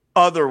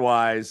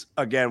 Otherwise,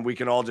 again, we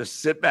can all just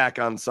sit back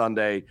on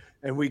Sunday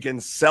and we can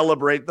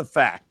celebrate the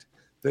fact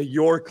that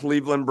your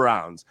Cleveland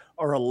Browns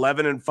are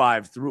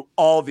 11-5 through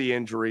all the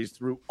injuries,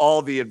 through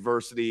all the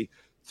adversity,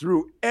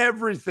 through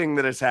everything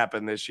that has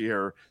happened this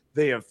year.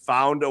 They have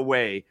found a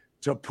way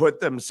to put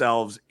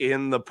themselves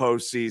in the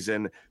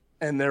postseason,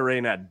 and there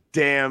ain't a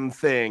damn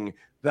thing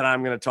that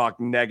I'm going to talk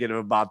negative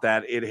about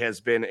that. It has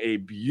been a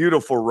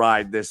beautiful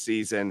ride this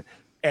season,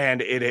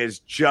 and it is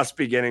just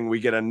beginning. We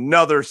get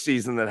another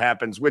season that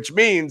happens, which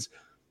means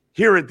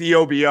here at the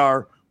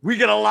OBR, we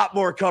get a lot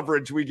more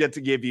coverage we get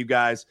to give you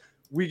guys.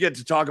 We get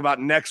to talk about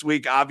next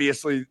week,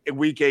 obviously,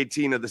 week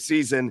 18 of the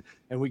season,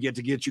 and we get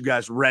to get you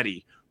guys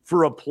ready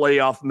for a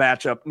playoff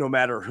matchup, no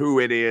matter who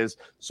it is.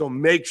 So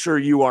make sure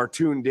you are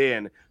tuned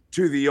in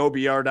to the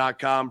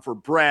OBR.com for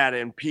Brad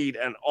and Pete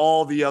and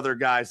all the other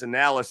guys'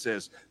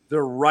 analysis.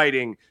 They're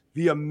writing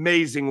the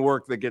amazing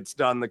work that gets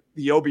done.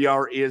 The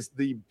OBR is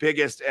the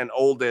biggest and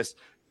oldest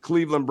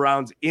Cleveland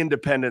Browns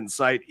independent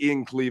site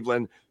in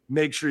Cleveland.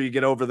 Make sure you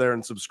get over there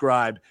and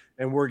subscribe.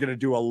 And we're going to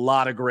do a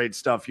lot of great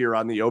stuff here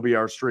on the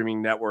OBR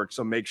streaming network.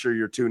 So make sure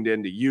you're tuned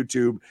in to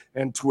YouTube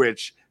and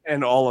Twitch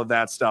and all of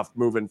that stuff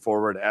moving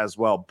forward as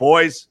well.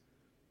 Boys,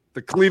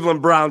 the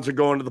Cleveland Browns are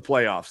going to the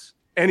playoffs.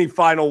 Any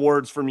final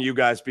words from you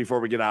guys before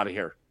we get out of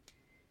here?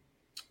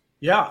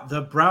 Yeah,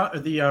 the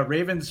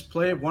Ravens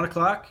play at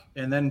 1:00,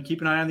 and then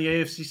keep an eye on the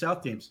AFC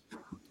South teams.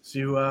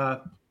 See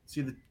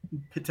the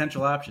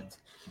potential options.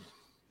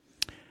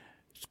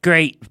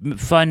 Great,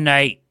 fun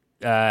night.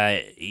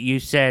 You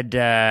said,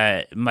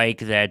 Mike,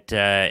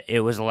 that it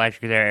was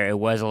electric there. It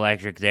was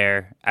electric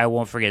there. I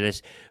won't forget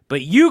this.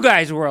 But you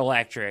guys were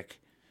electric.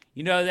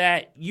 You know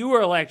that? You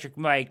were electric,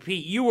 Mike.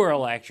 Pete, you were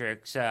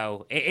electric.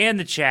 So, and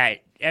the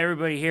chat,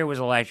 everybody here was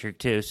electric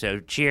too. So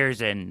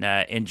cheers and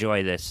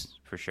enjoy this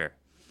for sure.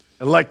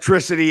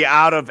 Electricity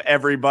out of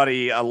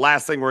everybody.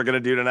 Last thing we're going to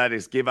do tonight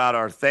is give out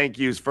our thank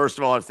yous. First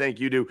of all, our thank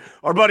you to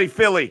our buddy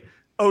Philly,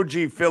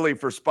 OG Philly,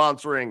 for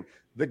sponsoring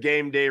the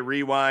Game Day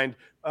Rewind.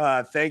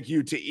 Thank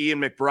you to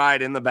Ian McBride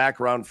in the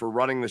background for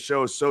running the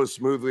show so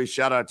smoothly.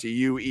 Shout out to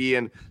you,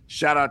 Ian.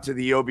 Shout out to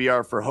the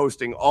OBR for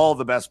hosting all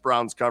the best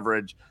Browns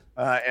coverage.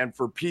 And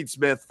for Pete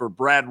Smith, for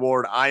Brad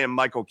Ward, I am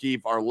Michael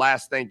Keefe. Our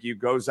last thank you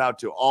goes out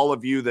to all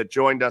of you that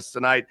joined us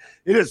tonight.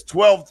 It is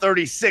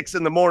 12:36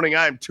 in the morning.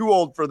 I am too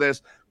old for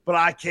this, but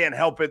I can't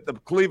help it. The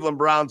Cleveland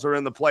Browns are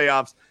in the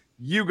playoffs.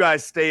 You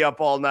guys stay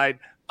up all night.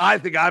 I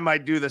think I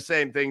might do the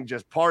same thing,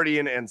 just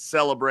partying and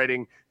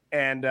celebrating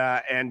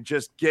and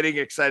just getting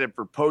excited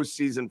for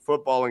postseason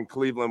football in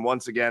Cleveland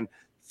once again.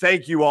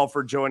 Thank you all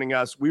for joining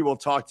us. We will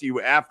talk to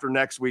you after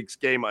next week's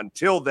game.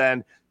 Until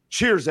then,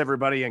 cheers,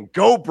 everybody, and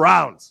go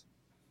Browns.